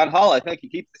with Van Hall. I think he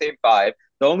keeps the same five.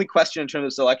 The only question in terms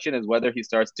of selection is whether he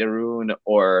starts Deroon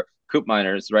or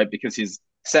Koopmeiners, right? Because he's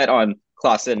set on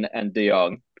Klaassen and De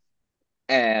Jong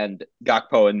and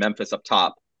Gakpo and Memphis up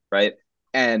top, right?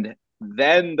 And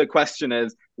then the question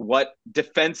is what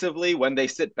defensively when they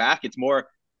sit back, it's more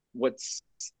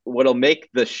what'll make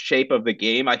the shape of the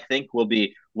game, I think, will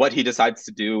be what he decides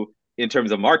to do in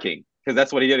terms of marking. Because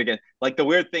that's what he did again. Like the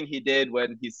weird thing he did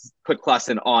when he's put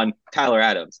Klaassen on Tyler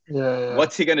Adams. Yeah. Yeah.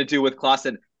 What's he going to do with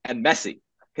Klaassen and Messi?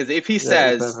 Because if he Yeah.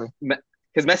 says, Exactly.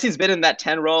 because Messi's been in that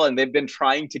 10 role and they've been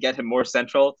trying to get him more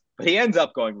central, but he ends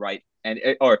up going right and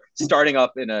or starting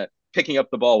up in a picking up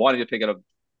the ball, wanting to pick it up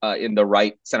in the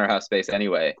right center half space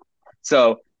anyway.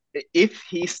 So if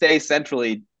he stays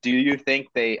centrally, do you think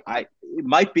it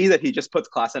might be that he just puts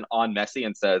Klassen on Messi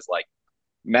and says like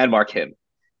man mark him.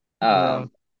 Yeah.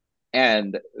 Um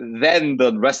and then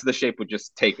the rest of the shape would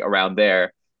just take around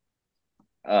there.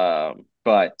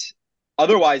 But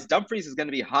otherwise Dumfries is going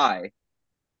to be high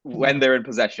when Hmm. they're in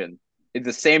possession. It's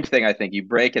the same thing, I think. You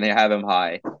break and they have him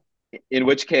high. In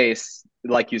which case,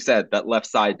 like you said, that left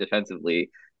side defensively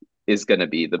is going to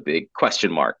be the big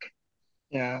question mark.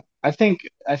 Yeah. I think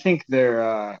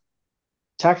they're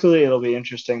tactically it'll be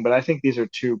interesting, but I think these are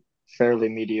two fairly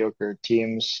mediocre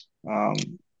teams.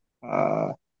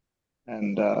 Uh,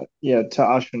 and yeah, to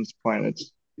Ashwin's point,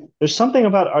 there's something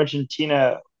about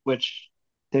Argentina which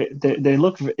they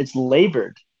look it's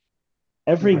labored.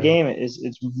 Every Right. game is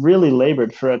it's really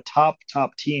labored for a top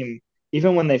team.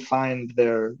 Even when they find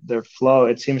their flow,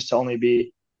 it seems to only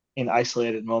be in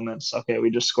isolated moments. Okay, we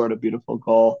just scored a beautiful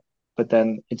goal, but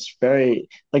then it's very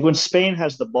like when Spain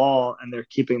has the ball and they're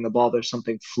keeping the ball, there's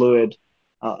something fluid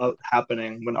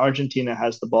happening. When Argentina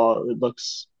has the ball, it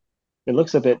looks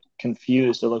a bit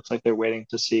confused. It looks like they're waiting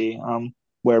to see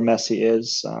where Messi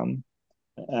is.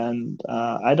 And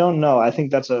I don't know. I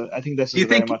think this Do is you a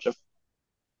very think? much a.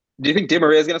 Do you think Di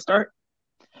Maria is going to start?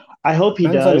 I hope he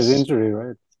Depends on his does. injury,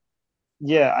 right?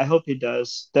 Yeah, I hope he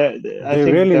does. I They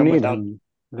think really them need without, him.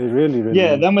 They really, really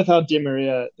yeah, need them him. without Di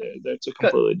Maria, that's a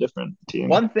completely different team.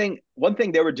 One thing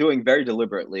they were doing very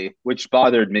deliberately, which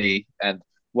bothered me, and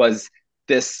was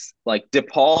this like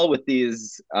DePaul with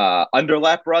these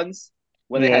underlap runs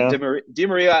when they had Yeah, Di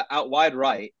Maria out wide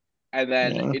right, and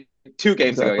then yeah, 2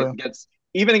 games ago exactly. against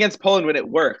even against Poland when it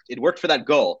worked. It worked for that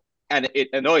goal, and it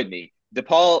annoyed me.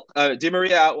 Di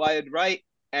Maria out wide right,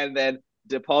 and then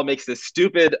DePaul makes this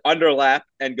stupid underlap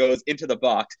and goes into the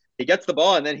box. He gets the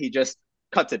ball and then he just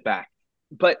cuts it back.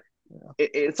 But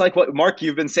it's like what Mark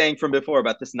you've been saying from before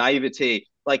about this naivety.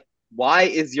 Like, why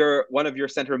is one of your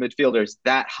center midfielders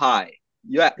that high?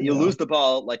 You lose the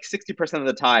ball like 60% of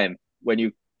the time when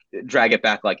you drag it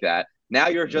back like that. Now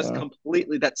you're just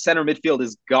completely that center midfield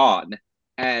is gone,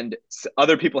 and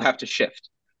other people have to shift.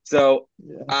 So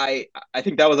I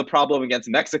think that was a problem against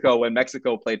Mexico when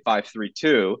Mexico played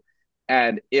 5-3-2,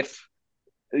 and if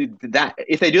they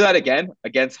do that again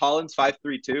against Holland's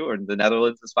 5-3-2 or the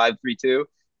Netherlands is 5-3-2,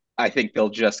 I think they'll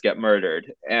just get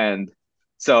murdered. And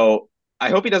so I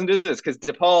hope he doesn't do this because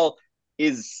DePaul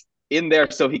is in there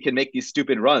so he can make these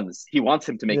stupid runs. He wants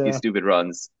him to make these stupid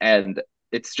runs, and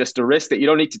it's just a risk that you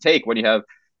don't need to take when you have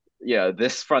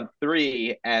this front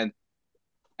three and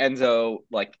Enzo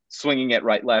like swinging it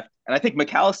right left. And I think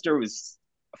McAllister was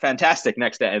fantastic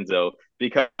next to Enzo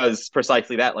because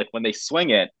precisely that, like when they swing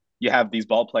it, you have these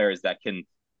ball players that can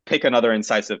pick another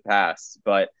incisive pass.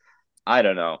 But I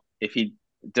don't know if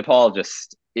DePaul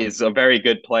just is a very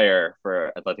good player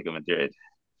for Atletico Madrid.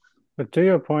 But to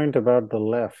your point about the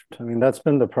left, I mean, that's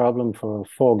been the problem for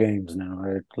 4 games now,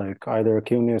 right? Like either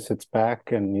Acuna sits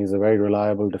back and he's a very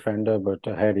reliable defender, but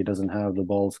ahead he doesn't have the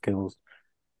ball skills.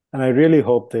 And I really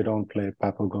hope they don't play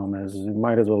Papo Gomez. You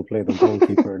might as well play the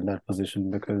goalkeeper in that position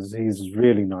because he's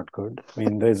really not good. I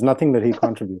mean, there's nothing that he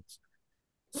contributes.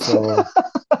 So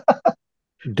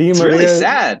Di It's Maria, really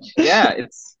sad. Yeah,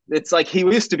 it's like he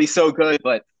used to be so good,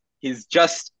 but he's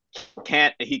just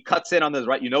can't. He cuts in on the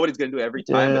right. You know what he's going to do every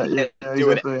time, but he can't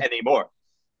do it anymore.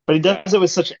 But he does it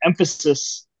with such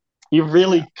emphasis. He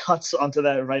really cuts onto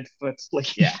that right foot, like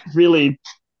really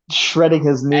shredding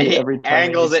his knee every time.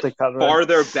 Angles it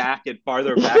farther back and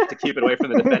farther back to keep it away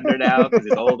from the defender now because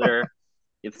he's older.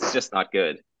 It's just not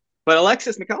good. But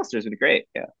Alexis McAllister has been great.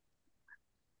 Yeah.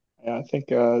 Yeah, I think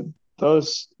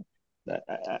those.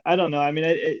 I don't know. I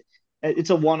mean, it's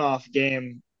a one-off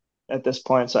game at this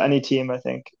point. So any team, I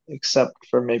think, except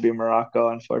for maybe Morocco,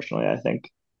 unfortunately, I think,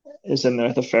 is in there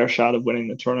with a fair shot of winning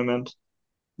the tournament.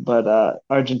 But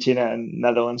Argentina and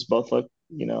Netherlands both look,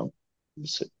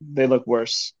 they look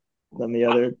worse than the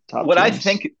other top what teams. I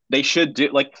think they should do,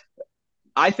 like,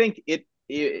 I think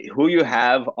who you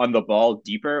have on the ball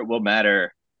deeper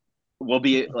will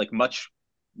be like much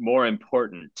more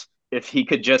important if he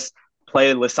could just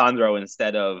play Lisandro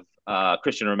instead of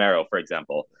Christian Romero, for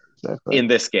example, in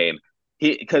this game.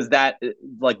 Because that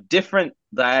like different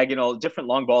diagonal, different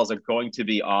long balls are going to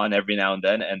be on every now and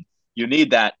then, and you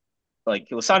need that. Like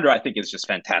Lisandro, I think is just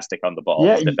fantastic on the ball.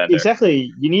 Yeah, as a defender.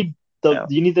 Exactly. You need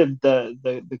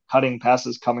the cutting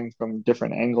passes coming from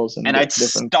different angles and I'd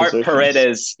different start positions.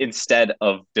 Paredes instead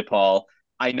of DePaul.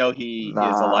 I know he is a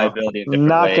liability in different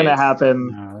not ways. Not gonna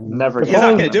happen. Never. He's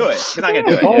not gonna do it. He's not gonna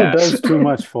do it. DePaul does too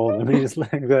much for them. He's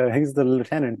like he's the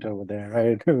lieutenant over there,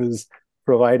 right? Who's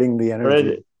providing the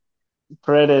energy.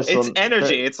 Paredes. It's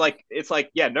energy. It's like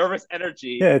nervous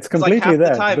energy. Yeah, it's completely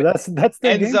like that. But that's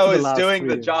their game Enzo for the is last doing 3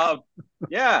 the years. job.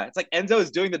 Yeah, it's like Enzo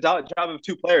is doing the job of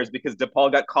 2 players because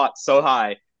DePaul got caught so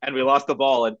high and we lost the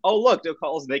ball. And oh look,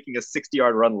 DePaul's making a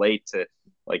 60-yard run late to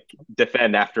like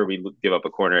defend after we give up a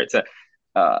corner. It's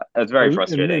very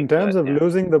frustrating. In terms of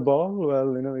losing the ball,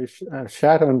 well, he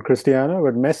shat on Cristiano,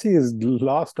 but Messi has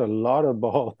lost a lot of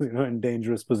balls, in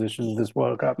dangerous positions this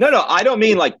World Cup. No, I don't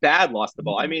mean like bad lost the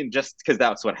ball. I mean just because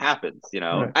that's what happens.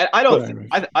 Right. I don't.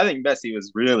 Right. I think Messi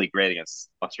was really great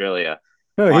against Australia.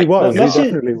 No, he was. He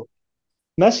definitely was.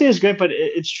 Messi is great, but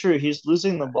it's true he's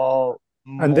losing the ball.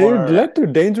 And they led to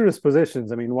dangerous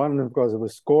positions. I mean, one, of course, it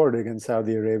was scored against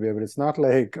Saudi Arabia, but it's not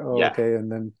like, okay,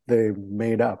 and then they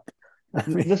made up. I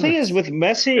mean, the thing is with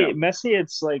Messi,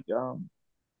 it's like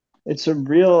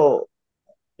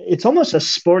it's almost a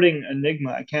sporting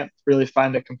enigma. I can't really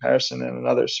find a comparison in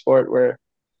another sport where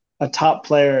a top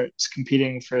player is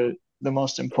competing for the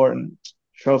most important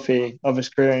trophy of his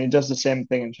career, and he does the same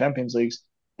thing in Champions Leagues.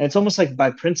 And it's almost like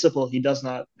by principle he does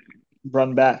not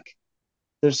run back.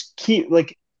 There's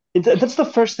that's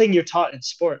the first thing you're taught in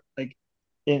sport, like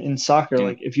in soccer.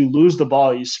 Like if you lose the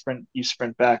ball, you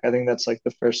sprint back. I think that's like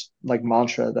the first like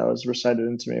mantra that was recited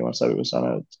into me once I was on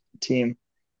a team.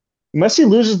 Messi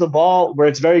loses the ball where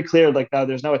it's very clear, like now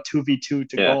there's now a 2v2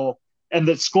 to goal, and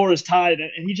the score is tied,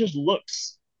 and he just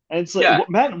looks. And it's like,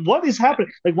 man, what is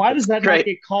happening? Like, why does that not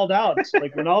get called out?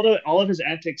 Like Ronaldo, all of his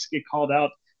antics get called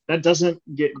out. That doesn't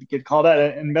get called out,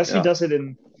 and Messi does it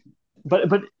in.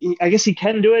 But I guess he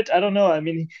can do it. I don't know. I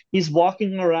mean, he's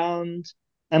walking around,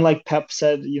 and like Pep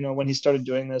said, when he started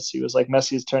doing this, he was like,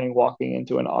 Messi is turning walking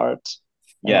into an art.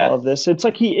 and all Yeah. of this. It's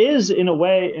like he is in a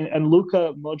way, and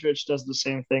Luka Modric does the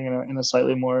same thing in a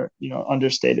slightly more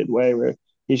understated way, where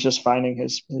he's just finding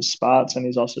his spots and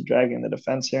he's also dragging the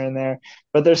defense here and there.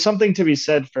 But there's something to be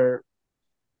said for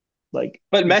like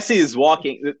But Messi is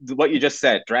walking what you just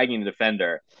said, dragging the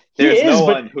defender. he There's is, no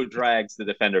but one who drags the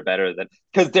defender better than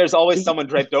because there's always someone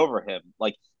draped over him.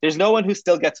 Like there's no one who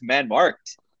still gets man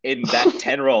marked in that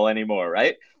 10 role anymore,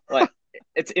 right? Like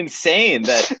it's insane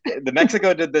that the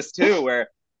Mexico did this too, where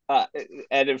uh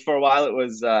and for a while it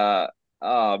was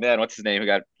oh man, what's his name? Who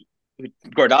got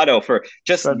Gordado for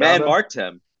just man Guardado. marked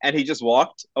him and he just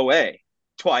walked away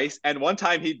twice. And one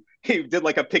time he did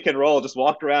like a pick and roll, just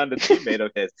walked around a teammate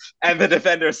of his, and the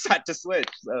defender had to switch.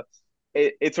 So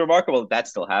it's remarkable that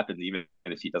still happens, even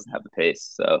if he doesn't have the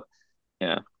pace. So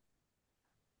yeah,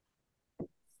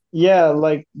 Yeah,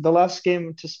 like the last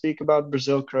game to speak about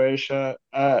Brazil Croatia.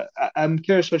 I'm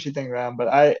curious what you think, Ram, but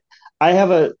I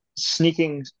have a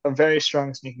very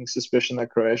strong sneaking suspicion that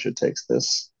Croatia takes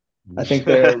this. I think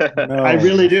they're I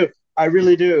really No. do. I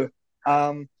really do.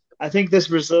 Um, I think this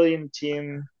Brazilian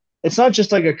team, it's not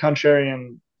just like a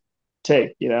contrarian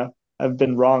take, I've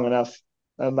been wrong enough.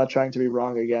 I'm not trying to be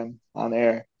wrong again on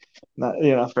air. Not,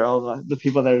 for all the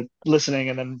people that are listening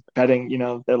and then betting,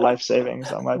 their life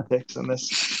savings on my picks in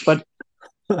this. But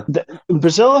the,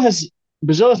 Brazil has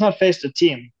Brazil has not faced a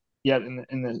team yet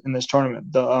in this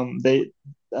tournament. They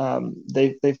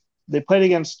played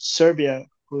against Serbia,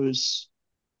 who's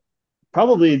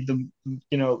probably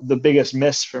the biggest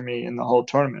miss for me in the whole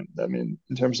tournament. I mean,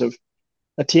 in terms of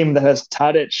a team that has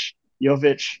Tadic,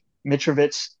 Jovic,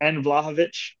 Mitrovic, and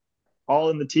Vlahovic all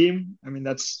in the team. I mean,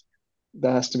 that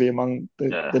has to be among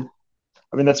yeah. the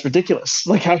I mean, that's ridiculous.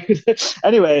 Like, how could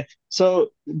anyway? So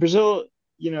Brazil,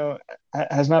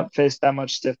 has not faced that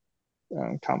much stiff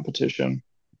competition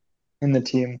in the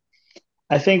team.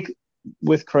 I think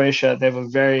with Croatia, they have a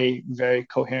very, very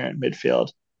coherent midfield.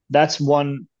 That's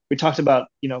one we talked about.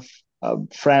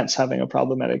 France having a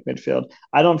problematic midfield.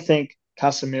 I don't think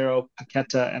Casemiro,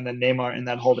 Paqueta, and then Neymar in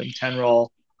that holding 10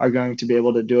 role are going to be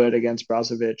able to do it against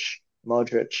Brozovic,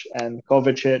 Modric, and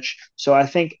Kovacic. So I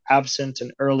think absent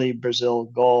an early Brazil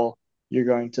goal, you're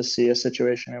going to see a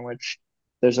situation in which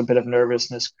there's a bit of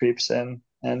nervousness creeps in,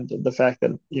 and the fact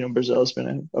that Brazil has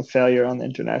been a failure on the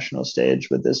international stage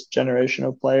with this generation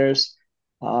of players,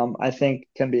 I think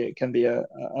can be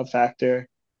a factor.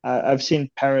 I've seen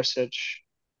Perisic.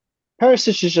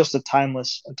 Perisic is just a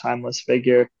timeless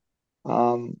figure,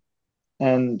 um,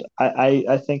 and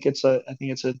I think it's a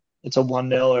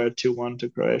 1-0 or a 2-1 to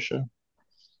Croatia.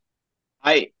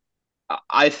 I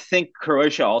I think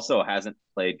Croatia also hasn't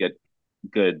played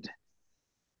good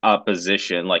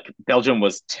opposition. Like Belgium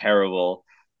was terrible.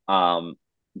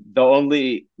 The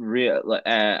only real,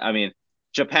 I mean,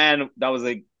 Japan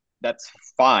that's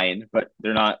fine, but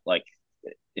they're not like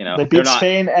They they're beat not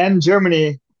Spain and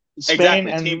Germany. Spain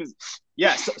exactly and teams.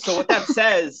 Yeah, so what that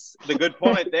says, the good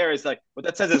point there is like what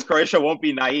that says is Croatia won't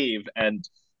be naive, and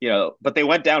but they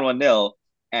went down 1-0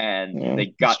 and yeah, they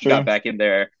it's got true. back in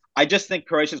there. I just think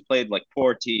Croatia's played like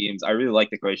poor teams. I really like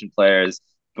the Croatian players,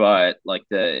 but like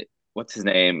the what's his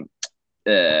name?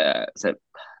 Is it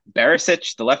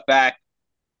Barisic, the left back?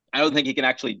 I don't think he can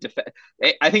actually defend.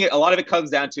 I think a lot of it comes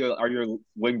down to are your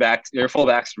wing backs, your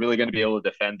fullbacks really going to be able to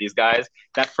defend these guys?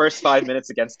 That first 5 minutes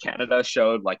against Canada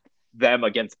showed like them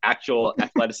against actual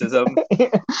athleticism.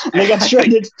 They got I think,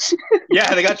 shredded.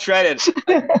 yeah, they got shredded.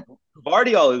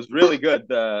 Vardiol is really good.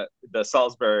 The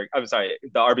Salzburg, I'm sorry,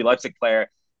 the RB Leipzig player,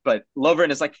 but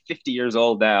Lovren is like 50 years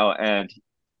old now, and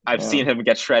I've Yeah. seen him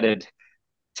get shredded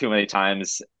too many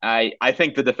times. I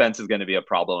think the defense is going to be a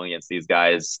problem against these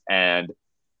guys, and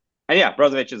yeah,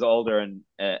 Brozovic is older, and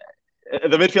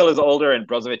the midfield is older, and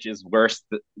Brozovic is worse,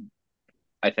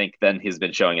 I think, than he's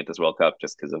been showing at this World Cup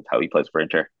just because of how he plays for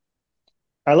Inter.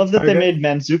 I love that All right, they made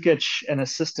Mandzukic an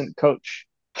assistant coach.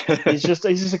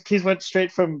 He went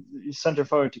straight from center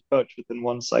forward to coach within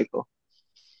one cycle.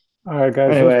 all right, guys.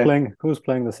 Who's Anyway, playing? Who's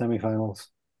playing the semifinals?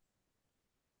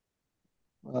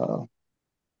 uh,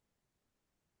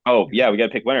 Oh yeah, we got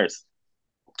to pick winners.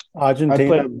 I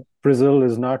Argentina, put Brazil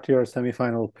is not your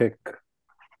semifinal pick,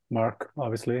 Mark.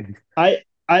 Obviously, I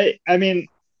mean,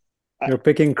 you're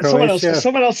picking someone else, Croatia.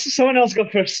 someone else go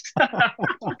first.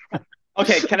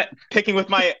 Okay, can I picking with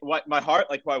my heart,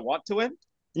 like who I want to win?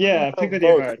 Yeah, pick Oh, with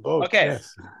your both, heart. both. Okay,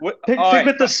 Yes. Pick all pick right,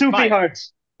 with the soupy fine, heart,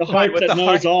 the fine heart with that the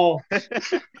knows heart. all.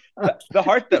 The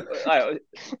heart that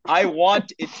I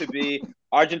want it to be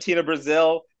Argentina,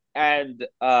 Brazil, and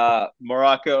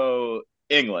Morocco,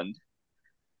 England.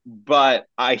 But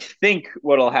I think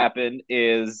what'll happen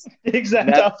is The exact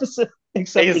that opposite.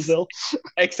 except is Brazil.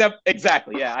 except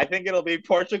exactly, yeah. I think it'll be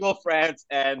Portugal, France,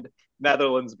 and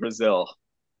Netherlands, Brazil.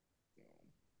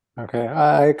 Okay,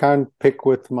 I can't pick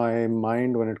with my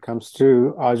mind when it comes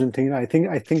to Argentina. I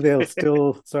think they'll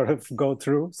still sort of go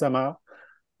through somehow.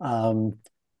 Um,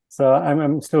 so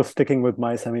I'm still sticking with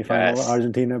my semifinal, Yes.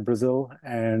 Argentina, Brazil,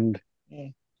 and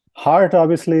Mm. heart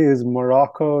obviously is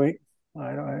Morocco.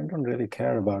 I don't really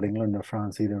care about England or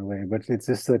France either way, but it's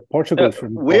just that Portugal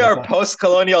shouldn't We are qualify.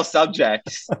 post-colonial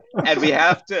subjects, and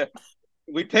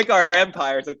we pick our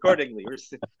empires accordingly.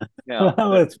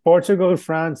 Well, it's Portugal,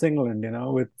 France, England,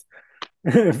 with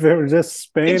if it were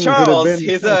just King Spain, it would have Charles. been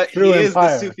a true He is the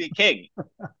empire. Sufi king.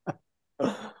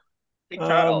 King Um,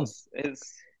 Charles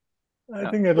is. I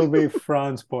No. think it'll be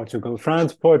France, Portugal,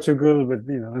 France, Portugal, but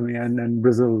in the end, and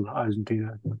Brazil,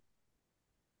 Argentina.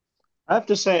 I have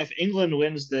to say, if England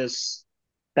wins this,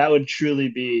 that would truly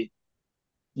be,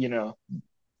 you know,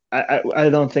 I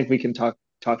don't think we can talk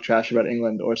trash about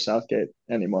England or Southgate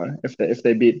anymore. If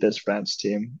they beat this France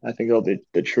team, I think it'll be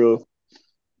the true,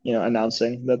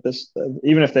 announcing that this,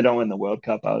 even if they don't win the World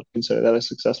Cup, I would consider that a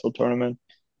successful tournament.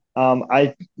 I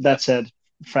Yeah. That said,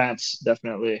 France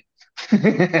definitely.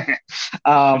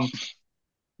 um,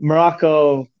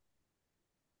 Morocco,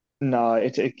 no,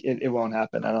 it won't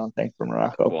happen. I don't think for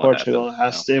Morocco. Won't happen. Portugal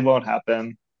has No. to. It won't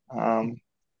happen. Um,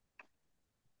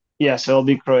 yeah, so it'll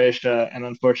be Croatia, and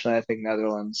unfortunately, I think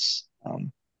Netherlands.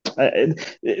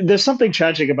 There's something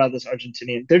tragic about this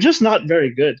Argentinian. They're just not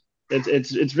very good.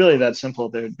 It's really that simple.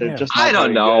 They're Yeah. just I not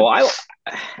don't very know. good.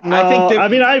 I think No, I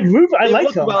mean I they've like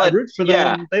looked them. well I at, root for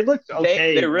yeah. them. They look They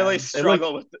okay, really man. They look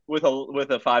struggle with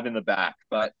a five in the back,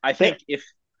 but I they think if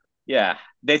yeah,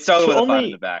 they struggle to with a five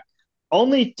in the only back.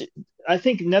 only I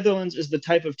think Netherlands is the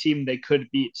type of team they could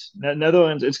beat.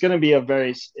 Netherlands, it's going to be a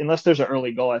very, unless there's an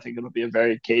early goal, I think it'll be a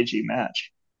very cagey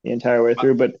match the entire way My,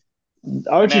 through. But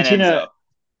my man Argentina, Enzo,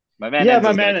 my man yeah, Enzo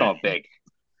my is going to come man, up big.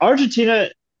 Argentina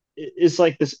is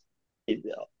like this.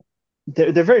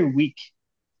 They're very weak.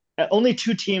 Only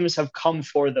two teams have come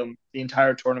for them the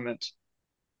entire tournament.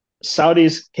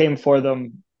 Saudis came for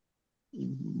them,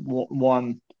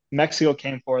 won. Mexico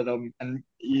came for them, and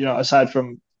aside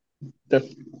from the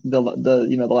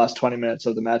the last 20 minutes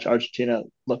of the match, Argentina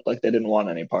looked like they didn't want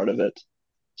any part of it.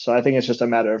 So I think it's just a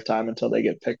matter of time until they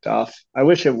get picked off. I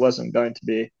wish it wasn't going to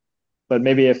be, but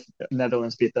maybe if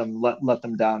Netherlands beat them, let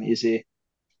them down easy,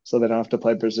 so they don't have to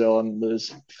play Brazil and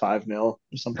lose 5-0 or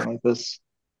something like this.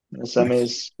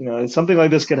 Semis, something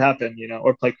like this could happen,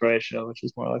 or play Croatia, which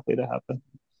is more likely to happen.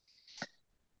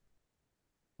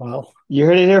 Well, You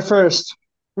heard it here first.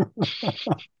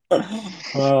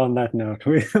 well, on that note,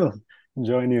 we'll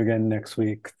join you again next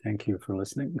week. Thank you for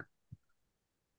listening.